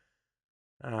clear.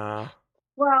 Uh,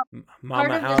 Well, part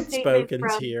Mama of the statement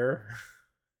Outspoken's from here.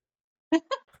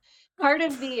 part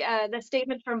of the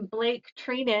statement from Blake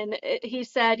Treenan, he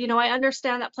said, I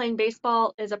understand that playing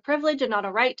baseball is a privilege and not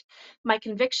a right. My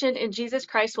conviction in Jesus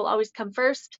Christ will always come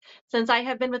first. Since I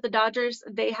have been with the Dodgers,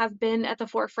 they have been at the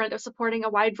forefront of supporting a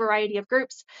wide variety of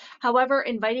groups. However,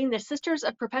 inviting the Sisters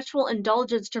of Perpetual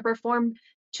Indulgence to perform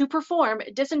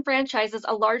disenfranchises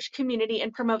a large community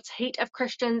and promotes hate of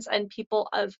Christians and people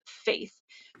of faith,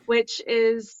 which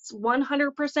is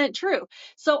 100% true.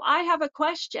 So I have a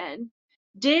question.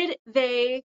 Did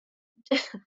they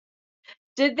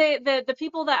did they the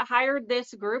people that hired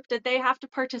this group, did they have to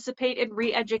participate in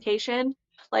re-education?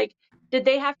 Like, did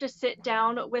they have to sit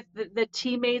down with the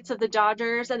teammates of the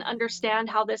Dodgers and understand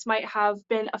how this might have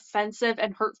been offensive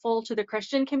and hurtful to the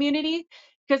Christian community?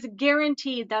 Because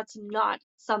guaranteed that's not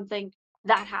something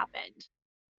that happened.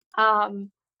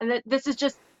 And that this is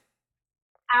just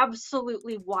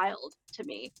absolutely wild to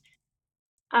me.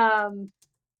 um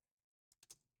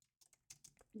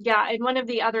Yeah, and one of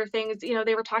the other things,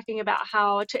 they were talking about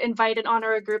how to invite and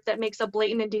honor a group that makes a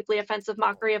blatant and deeply offensive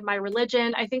mockery of my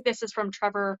religion. I think this is from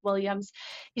Trevor Williams.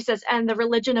 He says, and the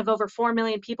religion of over 4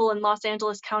 million people in Los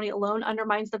Angeles County alone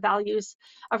undermines the values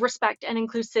of respect and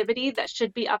inclusivity that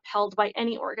should be upheld by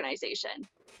any organization.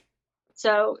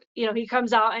 So, he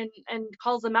comes out and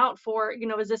calls them out for,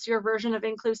 is this your version of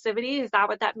inclusivity? Is that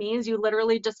what that means? You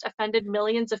literally just offended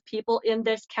millions of people in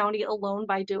this county alone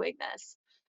by doing this.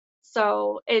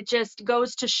 So it just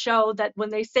goes to show that when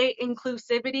they say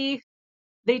inclusivity,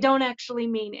 they don't actually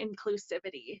mean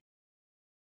inclusivity.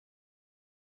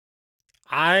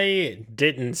 I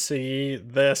didn't see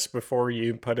this before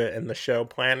you put it in the show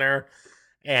planner,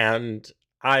 and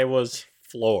I was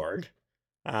floored.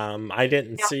 I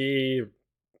didn't Yeah. see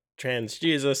trans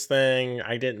Jesus thing.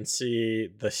 I didn't see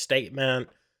the statement.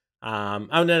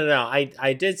 Oh no.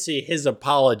 I did see his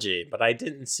apology, but I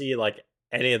didn't see like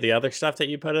any of the other stuff that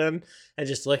you put in. And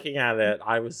just looking at it,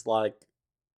 I was like,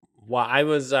 well, I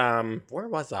was where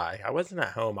was I? I wasn't at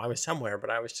home. I was somewhere, but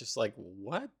I was just like,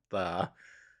 what the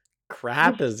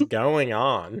crap is going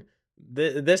on?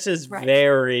 This is Right.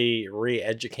 very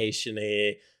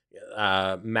re-education-y.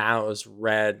 Mao's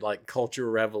read like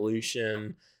Cultural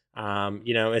Revolution.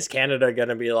 Is Canada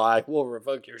gonna be like, we'll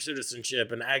revoke your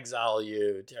citizenship and exile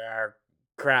you to our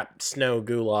crap snow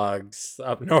gulags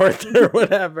up north or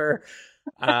whatever?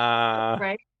 Uh,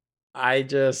 Right. I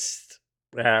just,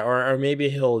 or maybe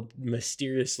he'll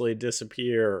mysteriously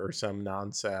disappear or some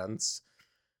nonsense.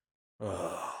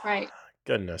 Oh, Right.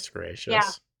 goodness Yeah.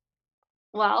 gracious.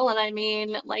 Well, and I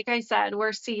mean, like I said,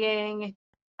 we're seeing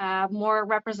more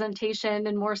representation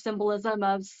and more symbolism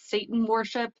of Satan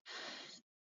worship.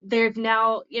 They've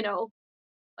now,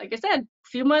 like I said,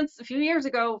 a few years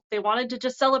ago, they wanted to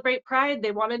just celebrate pride.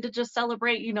 They wanted to just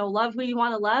celebrate, love who you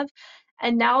want to love.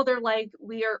 And now they're like,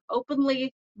 we are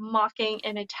openly mocking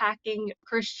and attacking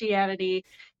Christianity.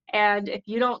 And if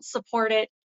you don't support it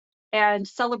and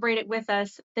celebrate it with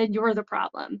us, then you're the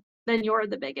problem. Then you're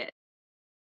the bigot.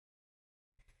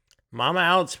 Mama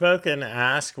Outspoken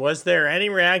asked, was there any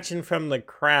reaction from the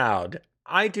crowd?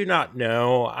 I do not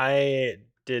know. I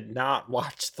did not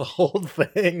watch the whole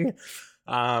thing.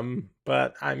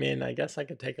 But I mean, I guess I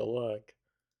could take a look.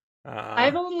 Uh,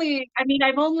 I've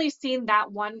only seen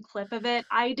that one clip of it.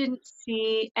 I didn't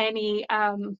see any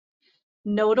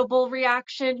notable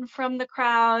reaction from the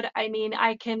crowd. I mean,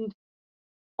 I can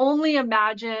only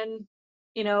imagine,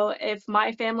 if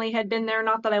my family had been there,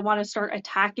 not that I want to start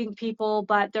attacking people,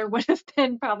 but there would have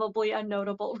been probably a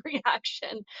notable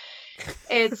reaction.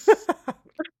 It's,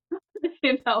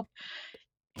 you know,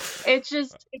 it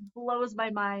blows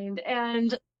my mind.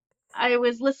 And I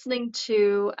was listening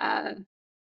to,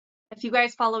 if you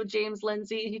guys follow James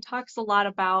Lindsay, he talks a lot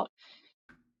about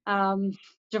um,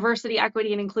 diversity,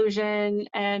 equity, and inclusion,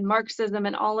 and Marxism,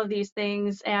 and all of these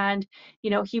things. And,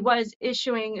 he was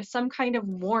issuing some kind of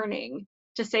warning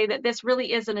to say that this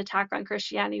really is an attack on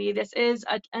Christianity. This is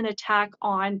an attack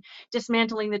on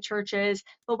dismantling the churches.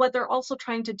 But what they're also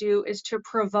trying to do is to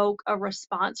provoke a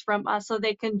response from us so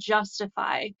they can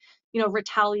justify,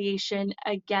 retaliation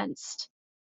against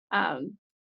um,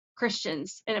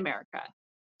 Christians in America.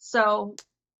 So,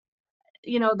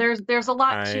 there's a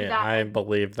lot to that. I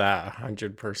believe that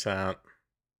 100%.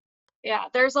 Yeah,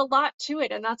 there's a lot to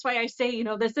it. And that's why I say,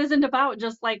 this isn't about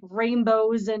just like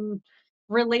rainbows and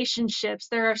relationships.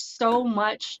 There are so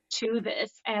much to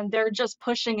this, and they're just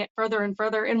pushing it further and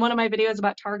further. In one of my videos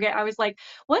about Target, I was like,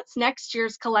 what's next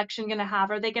year's collection going to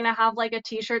have? Are they going to have like a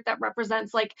t-shirt that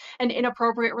represents like an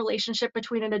inappropriate relationship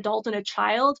between an adult and a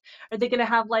child? Are they going to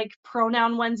have like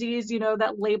pronoun onesies,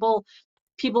 that label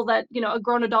people that, a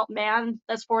grown adult man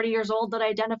that's 40 years old that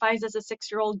identifies as a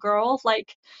 6-year-old girl?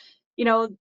 Like, you know,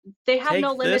 they have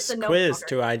no Take limits this and no quiz boundaries.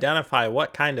 to identify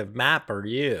what kind of map are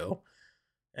you.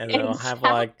 And they'll have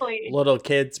like Exactly. little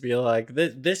kids be like,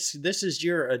 this is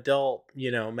your adult,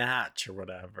 match or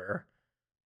whatever.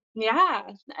 Yeah.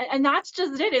 And that's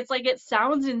just it. It's like it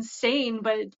sounds insane,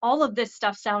 but all of this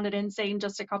stuff sounded insane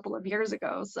just a couple of years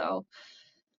ago. So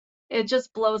it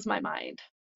just blows my mind.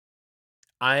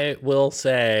 I will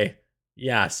say,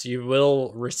 yes, you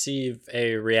will receive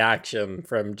a reaction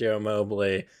from Joe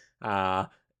Mobley. Uh,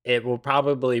 it will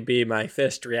probably be my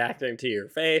fist reacting to your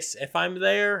face if I'm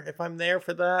there. If I'm there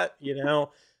for that,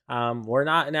 we're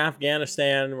not in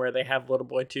Afghanistan where they have Little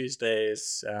Boy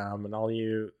Tuesdays, and all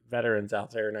you veterans out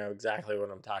there know exactly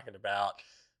what I'm talking about.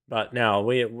 But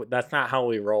no, that's not how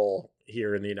we roll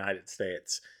here in the United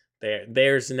States.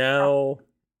 There is no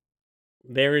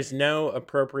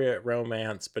appropriate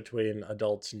romance between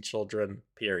adults and children,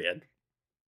 period.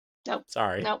 Nope.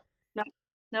 Sorry. Nope. Nope.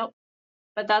 Nope.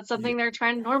 But that's Yeah. something they're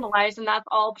trying to normalize, and that's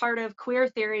all part of queer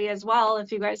theory as well.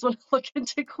 If you guys want to look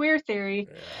into queer theory,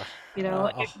 Yeah. you know,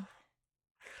 Oh,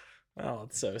 oh,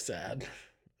 it's so sad.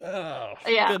 Oh,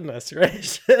 yeah, goodness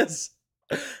gracious.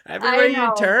 Everywhere I you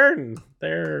know. turn,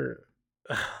 they're.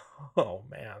 Oh,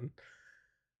 man.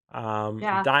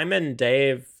 Yeah. Diamond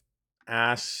Dave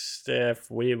asked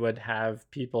if we would have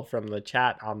people from the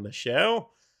chat on the show.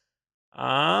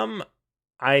 Um,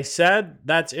 I said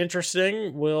that's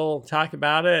interesting. We'll talk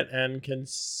about it and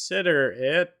consider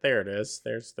it. There it is.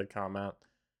 There's the comment.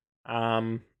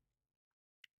 Um,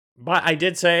 but I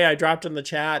did say I dropped in the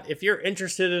chat if you're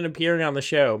interested in appearing on the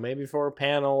show, maybe for a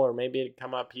panel or maybe to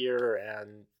come up here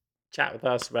and chat with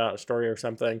us about a story or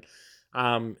something.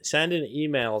 Send an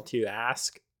email to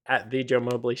at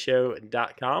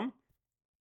thejoemobleyshow.com.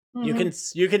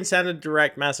 Mm-hmm. You can send a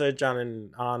direct message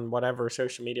on whatever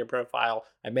social media profile.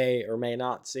 I may or may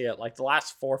not see it. Like the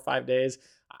last 4 or 5 days,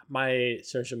 my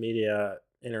social media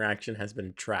interaction has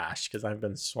been trash because I've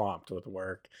been swamped with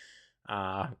work.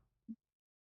 Uh,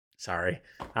 sorry,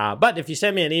 but if you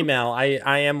send me an email,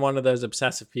 I am one of those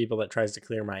obsessive people that tries to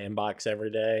clear my inbox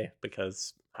every day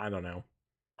because I don't know.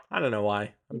 I don't know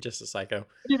why. I'm just a psycho.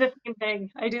 I do the same thing.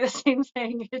 I do the same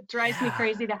thing. It drives me Yeah.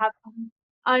 crazy to have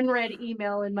unread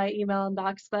email in my email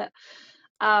inbox, but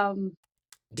um,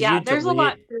 Do you yeah, there's a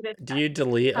lot delete through this. do you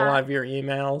delete a Huh? lot of your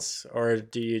emails or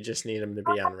do you just need them to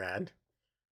be unread?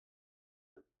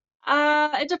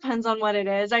 It depends on what it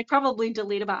is. I probably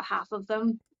delete about half of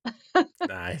them.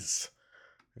 Nice.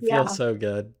 It feels Yeah, so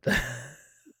good.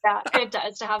 yeah, it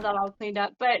does to have that all cleaned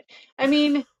up. But I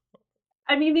mean,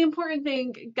 the important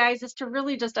thing, guys, is to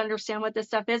really just understand what this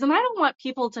stuff is. And I don't want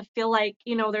people to feel like,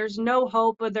 there's no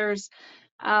hope or there's,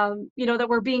 that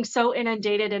we're being so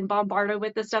inundated and bombarded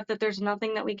with this stuff that there's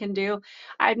nothing that we can do.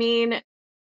 I mean,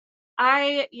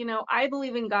 I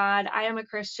believe in God. I am a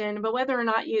Christian, but whether or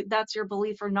not that's your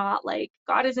belief or not, like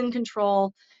God is in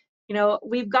control.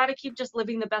 We've got to keep just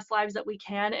living the best lives that we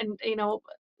can and,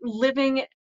 living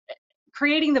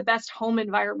creating the best home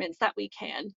environments that we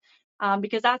can,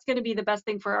 because that's going to be the best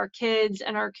thing for our kids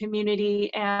and our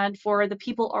community and for the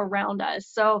people around us.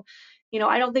 So,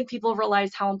 I don't think people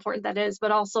realize how important that is,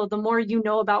 but also the more you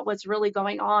know about what's really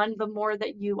going on, the more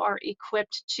that you are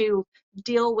equipped to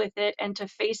deal with it and to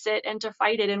face it and to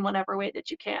fight it in whatever way that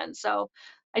you can. So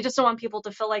I just don't want people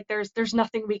to feel like there's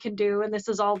nothing we can do and this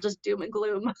is all just doom and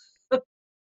gloom.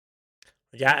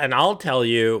 Yeah, and I'll tell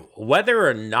you, whether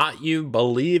or not you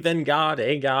believe in God,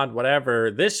 a God, whatever,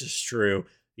 this is true.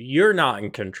 You're not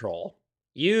in control.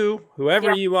 You,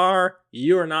 whoever Yeah. you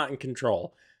are not in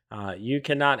control. You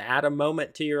cannot add a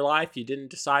moment to your life. You didn't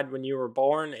decide when you were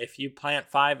born. If you plant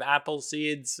 5 apple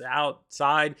seeds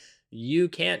outside, you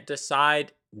can't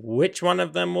decide which one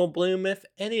of them will bloom, if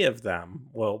any of them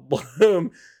will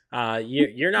bloom.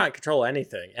 You're not in control of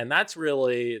anything, and that's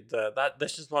really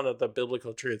this is one of the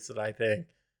biblical truths that I think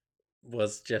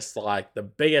was just like the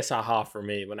biggest aha for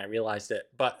me when I realized it.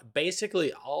 But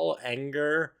basically, all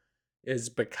anger is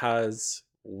because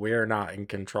we're not in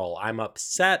control. I'm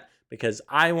upset because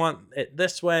I want it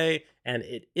this way, and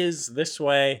it is this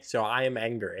way, so I am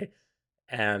angry,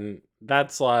 and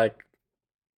that's like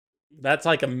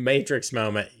a matrix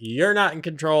moment. You're not in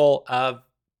control of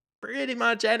pretty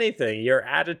much anything. Your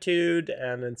attitude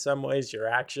and in some ways your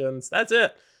actions. That's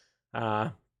it. Uh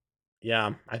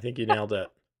yeah, I think you nailed it.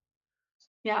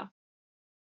 Yeah.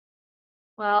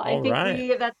 Well, All right.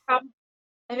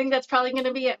 I think that's probably going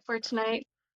to be it for tonight.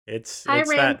 Hi, It's that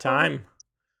Randall. time.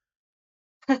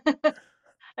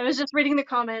 I was just reading the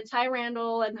comments. Hi,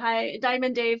 Randall, and hi,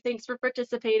 Diamond Dave. Thanks for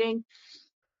participating.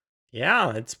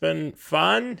 Yeah, it's been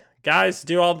fun. Guys,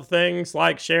 do all the things,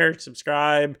 like, share,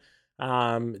 subscribe.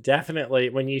 Definitely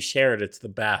when you share it, it's the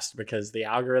best because the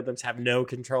algorithms have no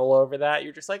control over that.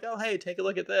 You're just like, oh hey, take a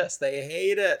look at this. They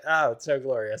hate it. Oh, it's so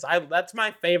glorious. I That's my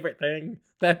favorite thing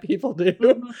that people do.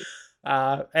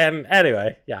 Mhm. And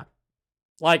anyway, yeah.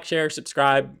 Like, share,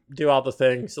 subscribe, do all the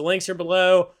things. The links are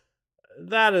below.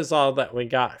 That is all that we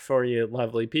got for you,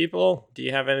 lovely people. Do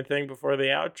you have anything before the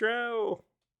outro?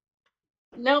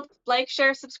 Nope. Like,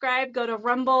 share, subscribe. Go to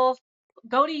Rumble.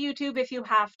 Go to YouTube if you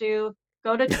have to.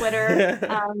 Go to Twitter.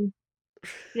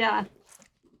 Yeah.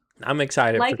 I'm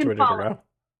excited for Like and Twitter to follow.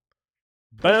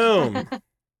 grow. Boom.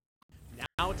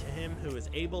 Now to him who is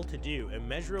able to do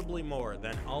immeasurably more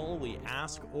than all we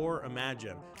ask or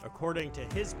imagine, according to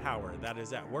his power that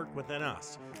is at work within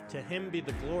us. To him be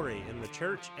the glory in the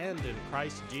church and in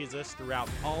Christ Jesus throughout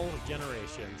all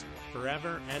generations,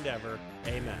 forever and ever.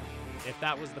 Amen. If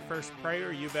that was the first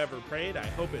prayer you've ever prayed, I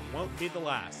hope it won't be the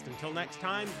last. Until next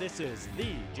time, this is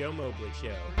The Joe Mobley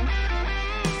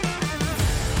Show.